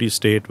security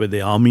state where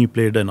the army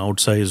played an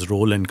outsized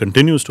role and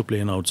continues to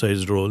play an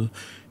outsized role,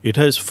 it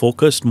has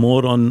focused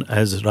more on,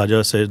 as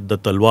Raja said, the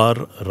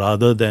talwar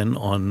rather than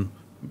on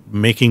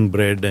making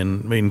bread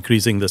and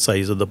increasing the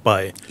size of the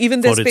pie.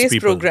 Even the space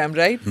program,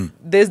 right?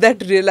 There's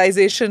that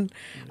realization.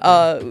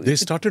 They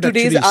started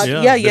today's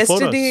actually...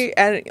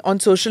 yesterday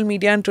on social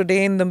media and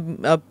today in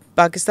the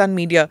Pakistan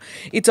media,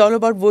 it's all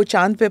about wo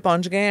chand pe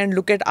pahunch gaye, and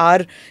look at our,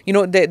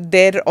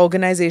 their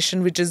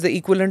organization, which is the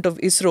equivalent of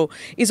ISRO,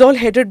 is all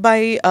headed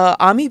by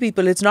army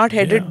people. It's not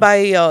headed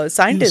by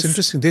scientists. It's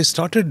interesting. They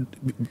started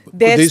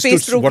their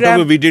space program.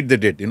 Whatever we did, they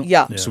did.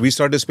 Yeah. So we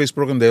started a space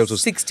program. They also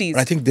 60s.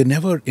 I think they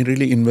never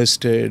really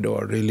invested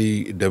or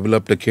really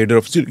developed a cadre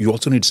of. You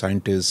also need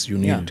scientists. You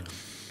need.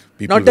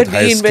 Not that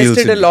we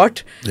invested a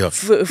lot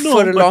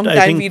for a long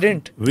time. We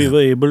didn't. We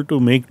were able to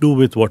make do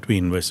with what we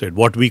invested,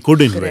 what we could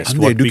invest, and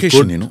what the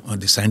education, we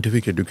could. The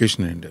scientific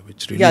education in India,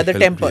 which really the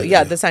temper,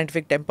 the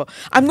scientific temper.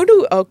 I'm going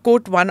to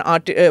quote one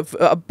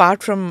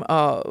part from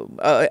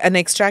an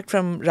extract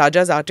from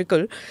Raja's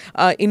article,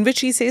 in which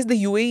he says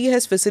the UAE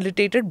has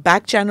facilitated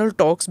back-channel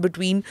talks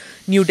between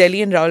New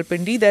Delhi and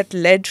Rawalpindi that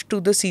led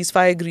to the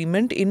ceasefire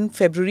agreement in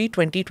February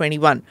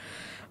 2021.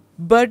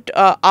 But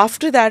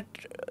after that,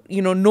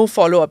 no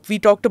follow-up. We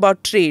talked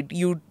about trade.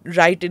 You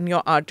write in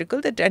your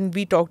article that, and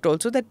we talked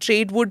also that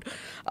trade would,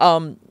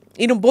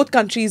 both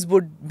countries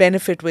would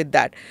benefit with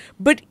that.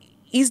 But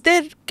is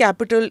there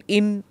capital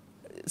in,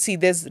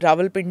 there's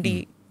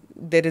Rawalpindi,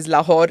 there is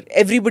Lahore,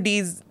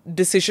 everybody's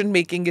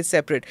decision-making is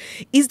separate.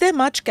 Is there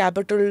much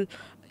capital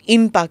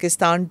in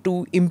Pakistan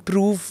to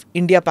improve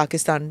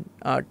India-Pakistan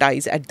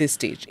ties at this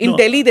stage? In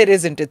Delhi, there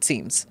isn't, it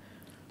seems.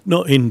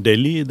 No, in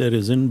Delhi there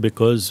isn't,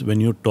 because when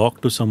you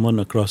talk to someone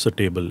across a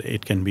table,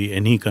 it can be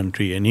any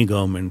country, any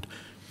government,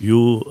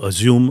 you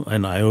assume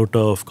an iota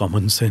of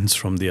common sense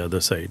from the other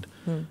side.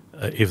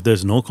 If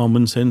there's no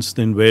common sense,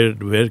 then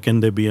where can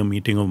there be a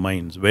meeting of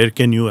minds? Where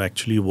can you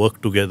actually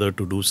work together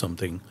to do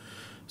something?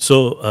 So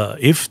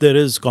if there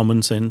is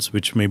common sense,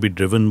 which may be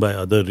driven by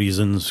other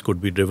reasons, could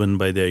be driven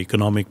by their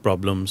economic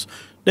problems,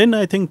 then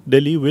I think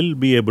Delhi will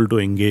be able to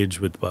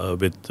engage with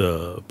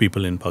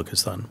people in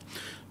Pakistan.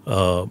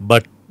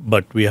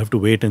 But we have to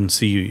wait and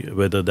see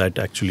whether that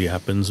actually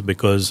happens,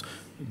 because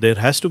there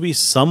has to be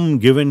some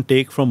give and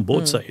take from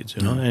both sides,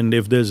 And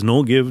if there's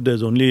no give,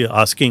 there's only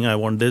asking, I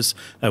want this,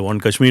 I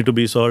want Kashmir to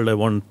be solved, I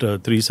want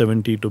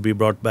 370 to be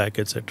brought back,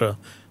 etc.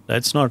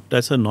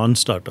 That's a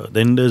non-starter.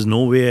 Then there's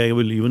no way I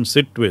will even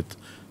sit with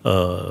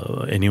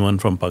anyone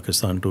from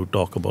Pakistan to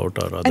talk about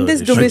our other And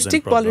there's issues domestic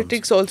and problems.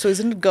 politics also,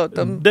 isn't it,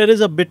 Gautam? There is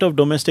a bit of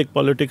domestic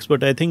politics,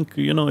 but I think,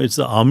 it's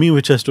the army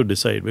which has to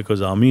decide,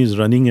 because army is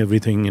running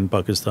everything in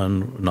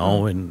Pakistan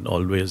now and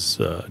always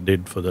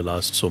did for the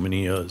last so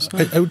many years.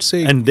 I would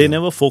say... And they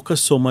never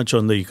focus so much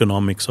on the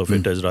economics of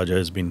it, as Raja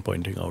has been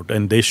pointing out.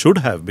 And they should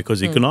have,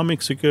 because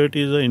economic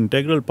security is an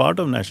integral part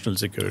of national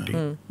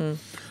security.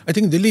 I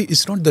think Delhi,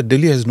 it's not that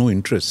Delhi has no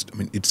interest. I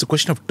mean, it's a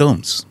question of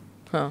terms.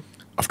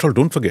 After all,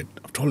 don't forget,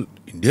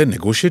 India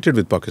negotiated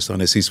with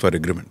Pakistan a ceasefire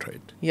agreement,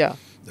 right? Yeah.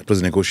 That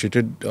was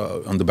negotiated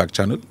on the back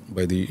channel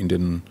by the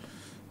Indian,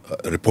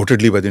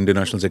 reportedly by the Indian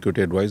National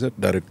Security Advisor,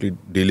 directly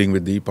dealing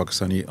with the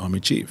Pakistani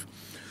army chief.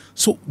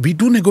 So we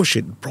do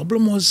negotiate. The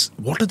problem was,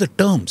 what are the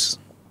terms?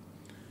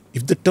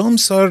 If the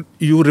terms are,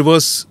 you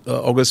reverse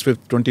August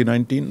 5th,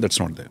 2019, that's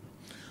not there.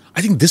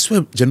 I think this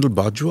way General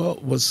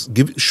Bajwa was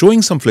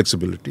showing some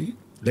flexibility.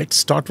 Let's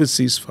start with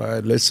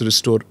ceasefire, let's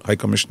restore high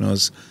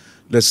commissioners,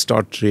 let's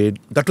start trade.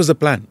 That was the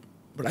plan.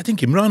 But I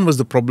think Imran was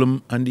the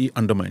problem and he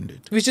undermined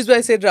it. Which is why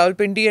I said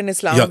Rawalpindi and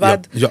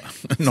Islamabad. Yeah.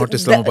 Not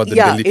Islamabad and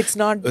yeah, Delhi. it's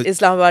not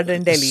Islamabad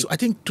and Delhi. So I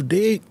think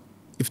today,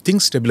 if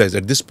things stabilize,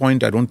 at this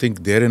point, I don't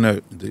think they're in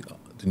the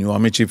new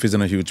army chief is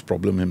in a huge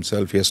problem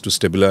himself. He has to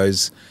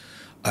stabilize.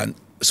 And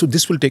so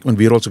this will take, when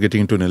we're also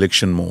getting into an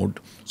election mode.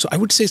 So I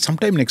would say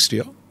sometime next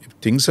year, if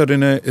things are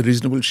in a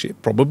reasonable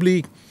shape,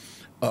 probably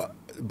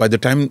by the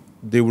time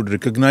they would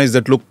recognize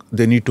that, look,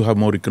 they need to have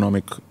more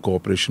economic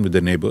cooperation with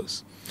their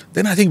neighbors,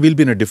 then I think we'll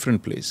be in a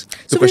different place.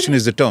 The question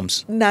is the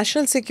terms.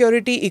 National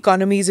security,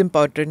 economy is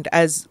important,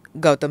 as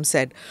Gautam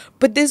said.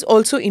 But there's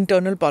also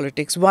internal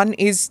politics. One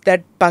is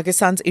that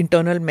Pakistan's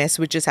internal mess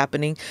which is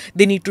happening,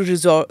 they need to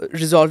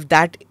resolve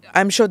that.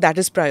 I'm sure that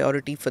is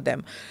priority for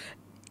them.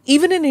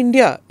 Even in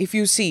India, if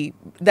you see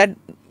that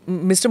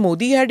Mr.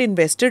 Modi had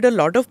invested a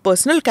lot of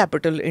personal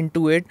capital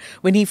into it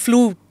when he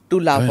flew to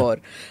Lahore.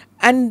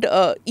 And,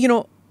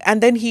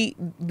 and then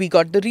we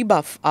got the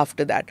rebuff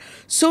after that.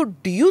 So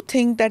do you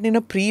think that in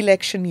a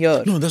pre-election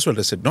year... No, that's what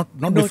I said.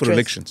 Not before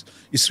elections.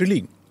 It's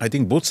really, I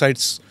think both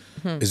sides,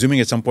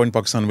 assuming at some point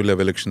Pakistan will have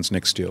elections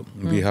next year.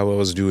 We have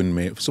ours due in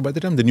May. So by the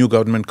time the new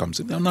government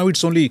comes in, now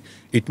it's only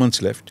 8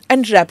 months left.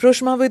 And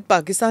rapprochement with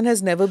Pakistan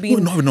has never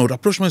been... No,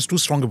 rapprochement is too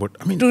strong a word.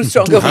 I mean, too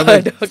strong a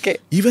word, okay.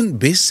 Even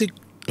basic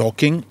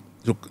talking,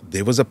 look,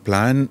 there was a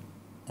plan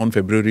on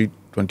February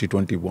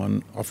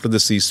 2021. After the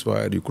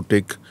ceasefire, you could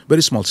take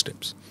very small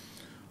steps.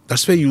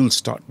 That's where you'll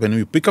start. When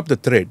you pick up the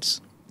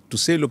threads to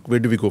say, look, where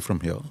do we go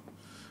from here?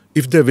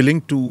 If they're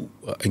willing to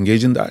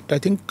engage in that, I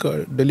think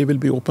Delhi will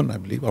be open, I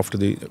believe,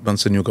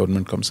 once the new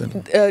government comes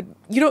in.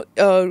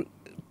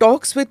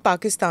 Talks with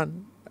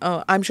Pakistan,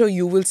 I'm sure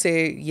you will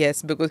say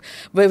yes, because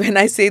when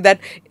I say that,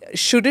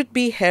 should it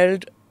be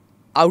held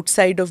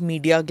outside of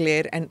media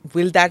glare, and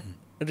will that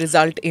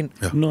result in...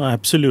 Yeah. No,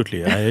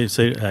 absolutely. I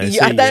say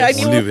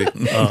yes. Only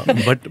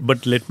way.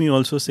 But let me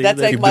also say that's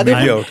that...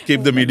 like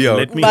keep the media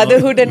out.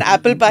 Motherhood and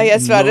apple pie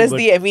as far as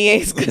the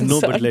MEA is concerned.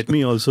 No, but let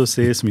me also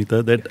say,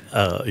 Smita, that,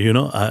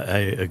 I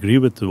agree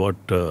with what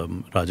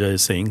Raja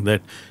is saying,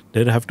 that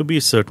there have to be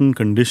certain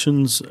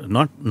conditions,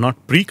 not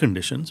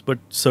preconditions, but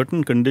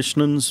certain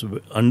conditions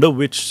under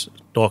which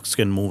talks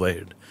can move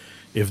ahead.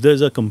 If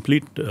there's a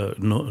complete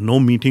no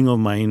meeting of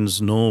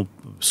minds, no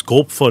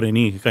scope for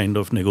any kind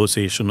of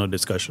negotiation or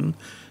discussion,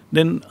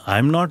 then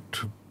I'm not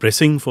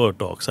pressing for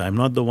talks. I'm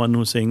not the one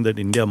who's saying that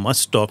India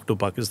must talk to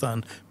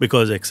Pakistan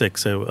because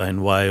XX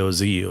and Y or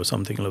Z or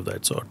something of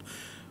that sort.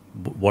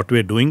 What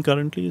we're doing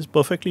currently is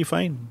perfectly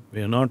fine.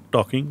 We're not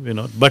talking.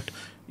 But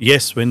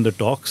yes, when the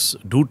talks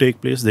do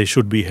take place, they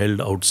should be held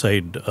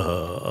outside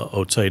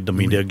the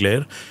media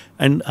glare.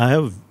 And I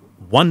have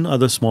one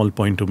other small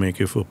point to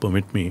make, if you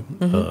permit me,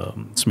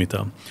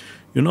 Smita.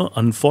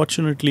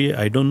 Unfortunately,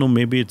 I don't know,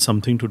 maybe it's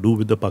something to do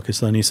with the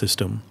Pakistani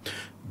system.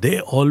 They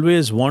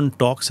always want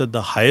talks at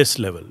the highest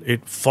level.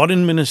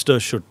 Foreign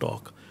ministers should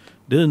talk.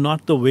 This is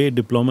not the way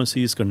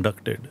diplomacy is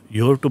conducted.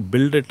 You have to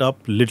build it up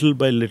little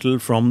by little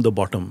from the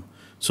bottom.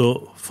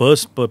 So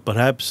first,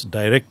 perhaps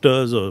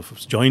directors or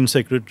joint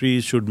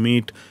secretaries should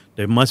meet.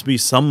 There must be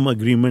some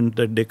agreement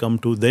that they come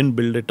to, then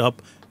build it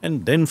up.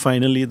 And then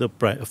finally the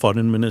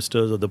foreign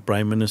ministers or the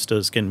prime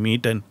ministers can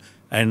meet and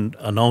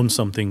announce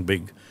something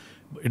big.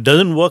 It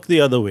doesn't work the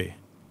other way,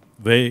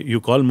 where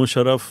you call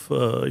Musharraf,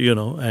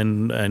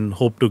 and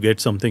hope to get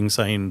something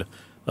signed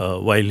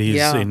while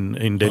he's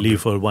in Delhi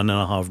for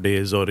 1.5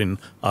 days or in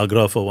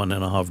Agra for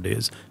 1.5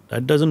 days.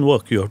 That doesn't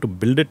work. You have to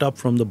build it up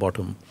from the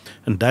bottom.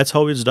 And that's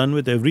how it's done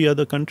with every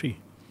other country.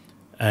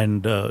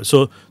 And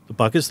so the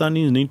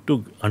Pakistanis need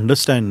to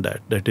understand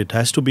that it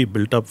has to be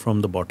built up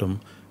from the bottom,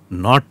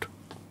 not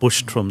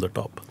pushed from the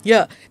top.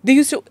 Yeah, they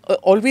used to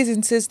always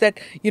insist that,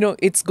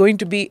 it's going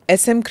to be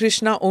SM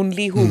Krishna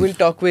only who will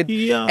talk with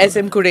Yeah.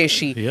 SM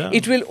Qureshi. Yeah.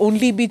 It will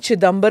only be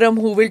Chidambaram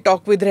who will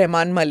talk with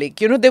Rahman Malik.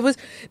 There was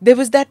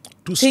that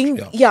thing,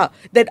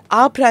 that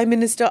our Prime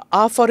Minister,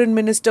 our Foreign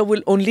Minister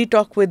will only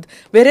talk with.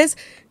 Whereas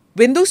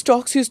when those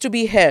talks used to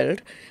be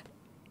held,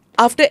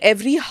 after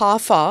every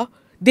half hour,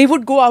 they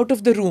would go out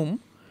of the room.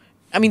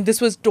 I mean,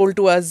 this was told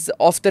to us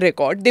off the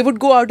record. They would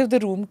go out of the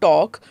room,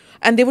 talk,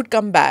 and they would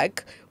come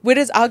back.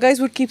 Whereas our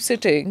guys would keep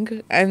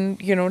sitting and,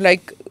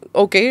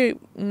 okay,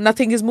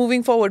 nothing is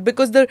moving forward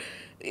because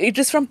it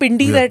is from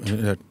Pindi that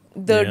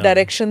the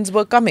directions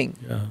were coming.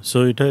 Yeah.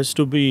 So it has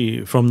to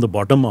be from the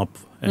bottom up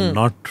and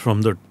not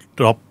from the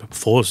top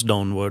forced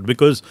downward,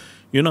 because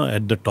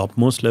at the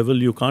topmost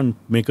level you can't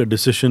make a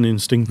decision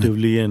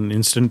instinctively and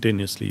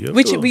instantaneously. You have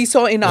Which to- we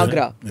saw in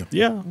Agra.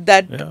 Yeah.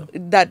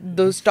 That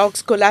those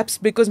talks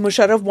collapsed because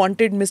Musharraf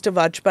wanted Mr.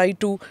 Vajpayee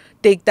to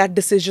take that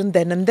decision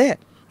then and there.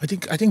 I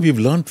think we've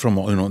learned from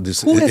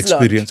this Who has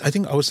experience. I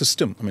think our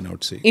system. I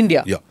would say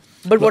India. Yeah.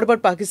 But what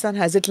about Pakistan?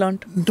 Has it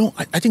learned? No,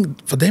 I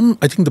think for them,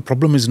 the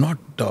problem is not,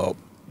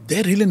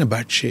 they're really in a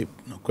bad shape.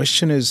 The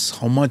question is,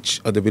 how much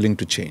are they willing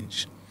to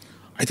change?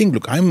 I think,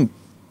 look,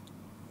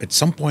 at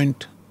some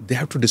point, they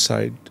have to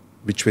decide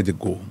which way they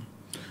go.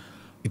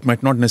 It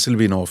might not necessarily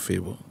be in our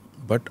favor.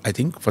 But I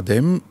think for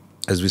them,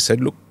 as we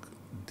said, look,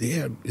 they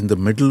are in the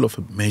middle of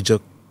a major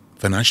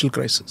financial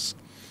crisis,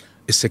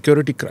 a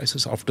security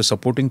crisis after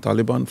supporting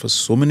Taliban for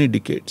so many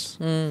decades.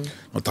 Now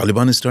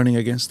Taliban is turning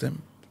against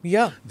them.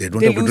 Yeah. They don't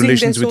They're have good losing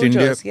relations their with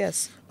India. soldiers,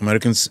 yes.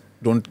 Americans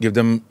don't give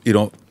them, The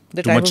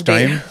too time much of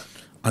day. time.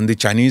 And the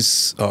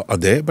Chinese are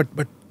there, but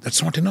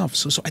that's not enough.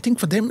 So I think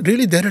for them,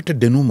 really, they're at a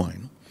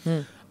denouement.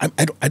 I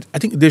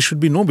think there should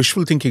be no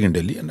wishful thinking in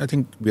Delhi, and I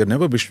think we are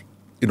never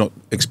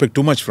expect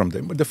too much from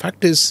them. But the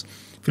fact is,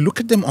 if you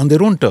look at them on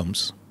their own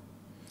terms,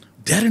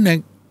 they're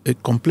in a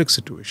complex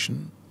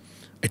situation.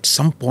 At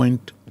some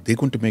point, they're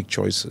going to make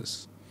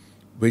choices,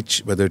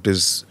 whether it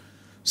is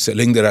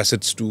selling their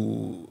assets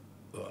to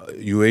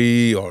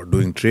UAE or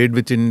doing trade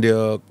with India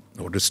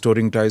or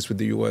restoring ties with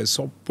the US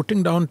or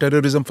putting down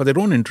terrorism for their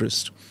own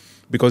interest.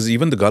 Because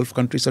even the Gulf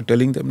countries are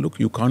telling them, look,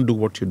 you can't do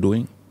what you're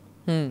doing.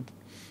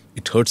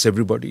 It hurts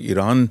everybody.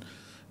 Iran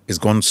has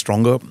gone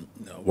stronger.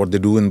 What they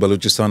do in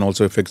Balochistan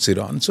also affects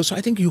Iran. So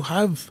I think you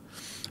have,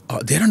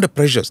 they're under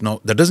pressures.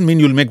 Now, that doesn't mean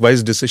you'll make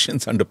wise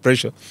decisions under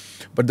pressure.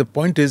 But the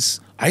point is,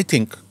 I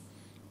think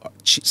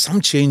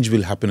some change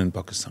will happen in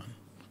Pakistan.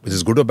 Whether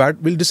it's good or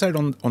bad, we'll decide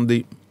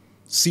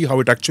see how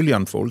it actually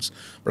unfolds.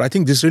 But I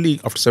think this really,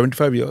 after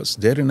 75 years,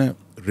 they're in a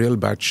real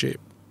bad shape.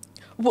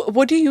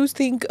 What do you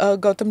think,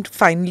 Gautam,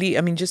 finally,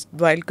 I mean, just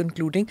while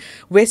concluding,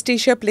 West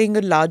Asia playing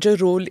a larger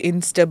role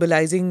in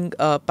stabilizing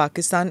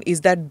Pakistan,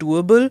 is that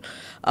doable?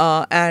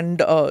 And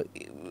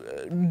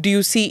do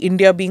you see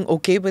India being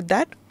okay with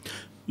that?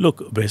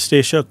 Look, West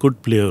Asia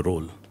could play a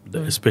role,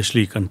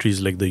 especially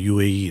countries like the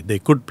UAE, they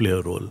could play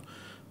a role.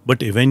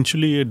 But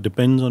eventually it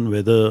depends on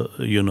whether,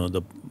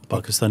 the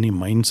Pakistani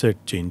mindset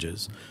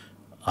changes.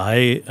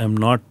 I am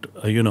not,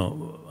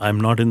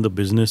 I'm not in the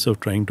business of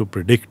trying to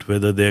predict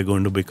whether they're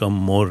going to become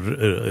more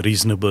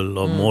reasonable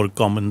or more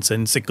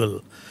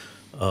commonsensical.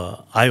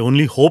 I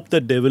only hope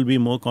that they will be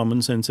more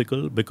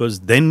commonsensical,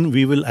 because then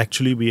we will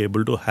actually be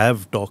able to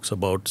have talks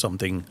about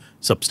something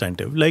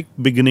substantive, like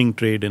beginning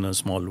trade in a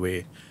small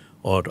way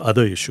or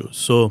other issues.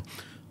 So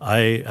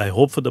I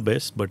hope for the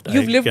best, but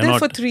You've lived there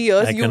for 3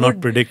 years. I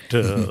cannot predict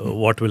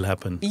what will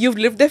happen. You've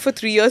lived there for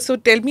 3 years. So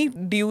tell me,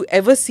 do you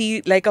ever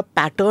see like a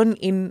pattern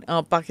in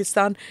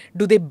Pakistan?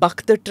 Do they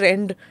buck the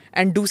trend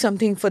and do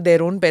something for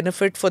their own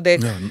benefit, for their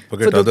for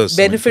the others,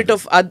 benefit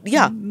of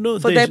No,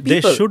 for their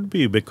people? They should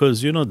be,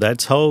 because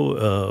that's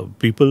how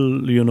people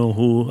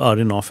who are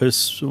in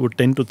office would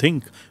tend to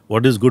think,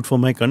 what is good for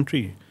my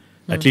country.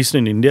 At least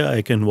in India,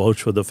 I can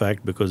vouch for the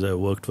fact, because I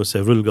worked for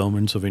several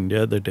governments of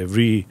India, that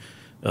every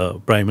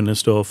Prime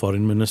Minister or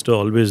Foreign Minister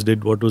always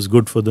did what was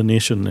good for the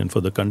nation and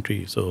for the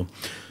country. So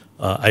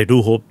I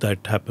do hope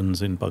that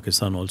happens in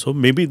Pakistan also.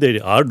 Maybe they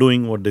are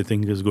doing what they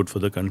think is good for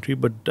the country,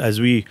 but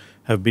as we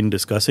have been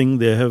discussing,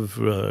 they have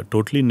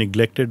totally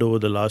neglected over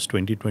the last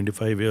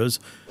 20-25 years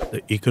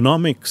the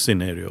economic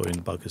scenario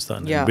in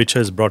Pakistan, which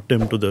has brought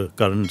them to the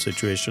current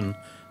situation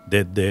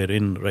that they're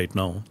in right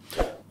now.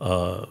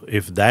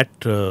 If that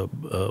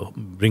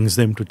brings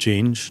them to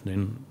change,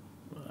 then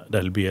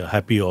that'll be a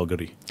happy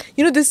augury.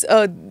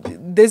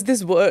 There's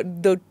this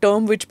word, the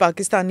term which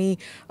Pakistani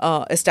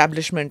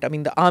establishment, I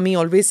mean, the army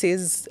always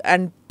says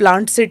and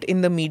plants it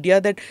in the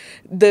media, that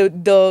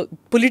the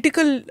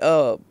political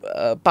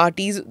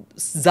parties,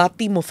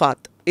 Zati Mufat,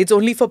 it's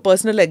only for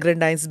personal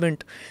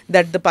aggrandizement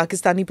that the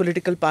Pakistani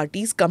political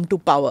parties come to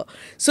power.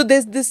 So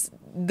there's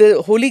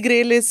the holy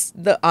grail is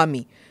the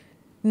army.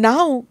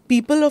 Now,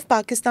 people of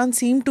Pakistan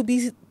seem to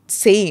be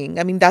saying,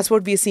 I mean, that's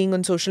what we're seeing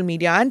on social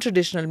media and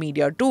traditional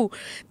media too,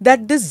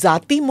 that this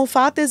Zati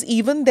Mufat is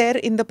even there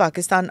in the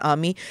Pakistan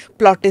army.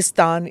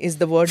 Plotistan is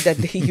the word that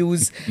they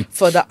use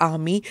for the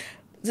army.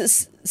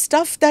 This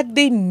stuff that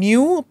they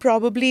knew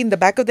probably in the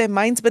back of their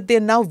minds, but they're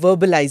now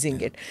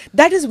verbalizing it.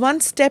 That is one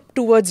step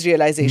towards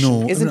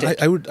realization, isn't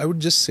it? I would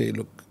just say,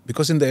 look,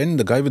 because in the end,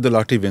 the guy with the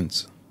lathi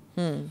wins.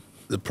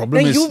 The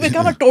problem Then is... you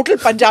become a total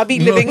Punjabi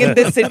living in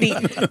this city.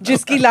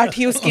 Jiski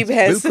lathi uski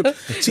bhains.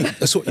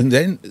 See, so in the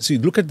end, see,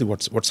 look at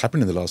what's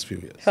happened in the last few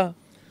years. Huh.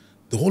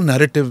 The whole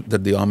narrative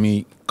that the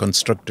army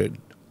constructed,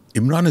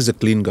 Imran is a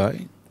clean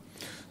guy.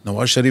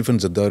 Nawaz Sharif and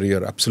Zardari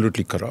are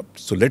absolutely corrupt.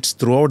 So let's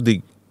throw out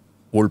the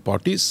old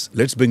parties.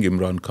 Let's bring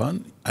Imran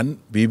Khan and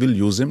we will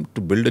use him to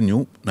build a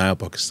new Naya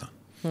Pakistan.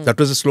 That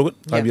was the slogan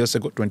 5 years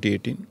ago,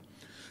 2018.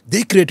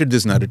 They created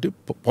this narrative.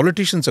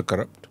 Politicians are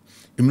corrupt.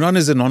 Imran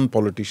is a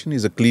non-politician.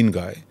 He's a clean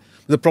guy.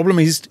 The problem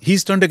is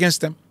he's turned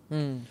against them.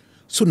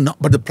 So now,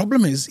 but the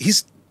problem is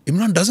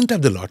Imran doesn't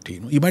have the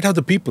lathi. He might have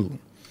the people.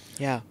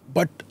 Yeah.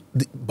 But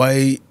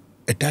by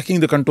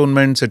attacking the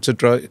cantonments,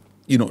 etc.,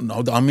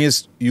 now the army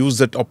has used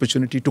that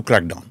opportunity to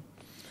crack down.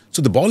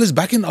 So the ball is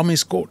back in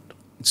army's court.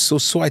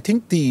 So I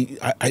think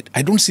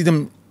I don't see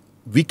them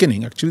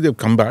weakening. Actually, they've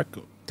come back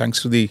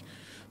thanks to the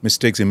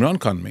mistakes Imran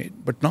Khan made.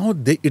 But now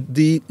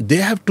they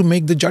have to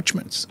make the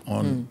judgments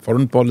on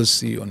foreign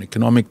policy, on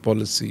economic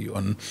policy,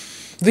 on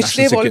which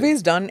they've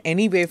always done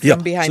anyway from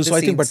behind the scenes.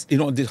 I think,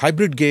 but the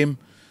hybrid game,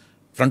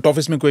 front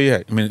office mein koi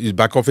hai. I mean,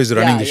 back office is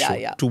running the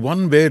show. To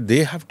one where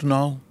they have to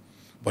now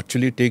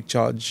virtually take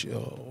charge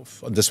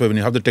of. That's why when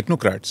you have the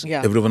technocrats,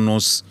 everyone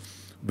knows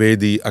where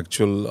the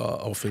actual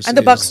office is. And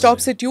the buck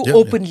stops at you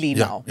openly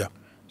now. Yeah.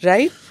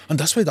 Right? And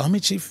that's why the army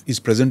chief is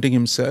presenting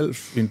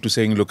himself into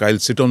saying, look, I'll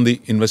sit on the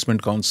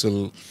investment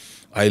council,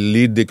 I'll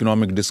lead the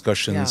economic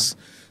discussions.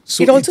 Yeah.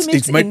 So it also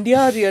makes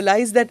India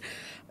realize that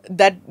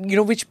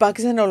which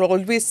Pakistan has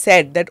always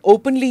said, that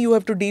openly you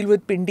have to deal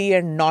with Pindi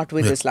and not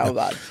with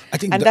Islamabad. I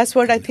think that's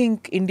what I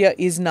think India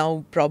is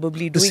now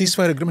probably doing. The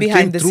ceasefire agreement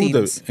behind came through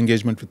the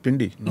engagement with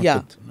Pindi,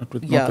 not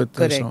with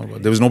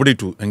Islamabad. There was nobody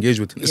to engage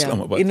with in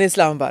Islamabad. In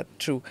Islamabad,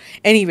 true.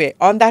 Anyway,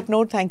 on that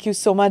note, thank you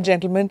so much,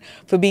 gentlemen,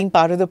 for being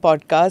part of the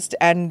podcast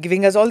and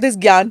giving us all this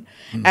gyan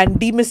and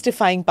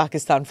demystifying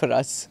Pakistan for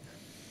us.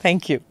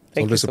 Thank you.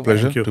 It's always a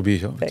pleasure to be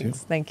here.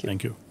 Thanks. Thank you.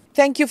 Thank you.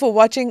 Thank you for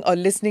watching or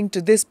listening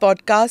to this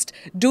podcast.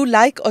 Do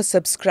like or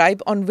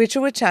subscribe on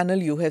whichever channel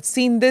you have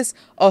seen this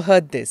or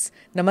heard this.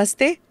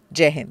 Namaste.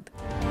 Jai Hind.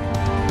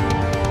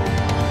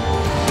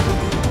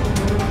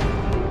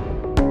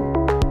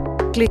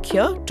 Click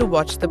here to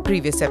watch the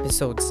previous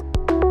episodes.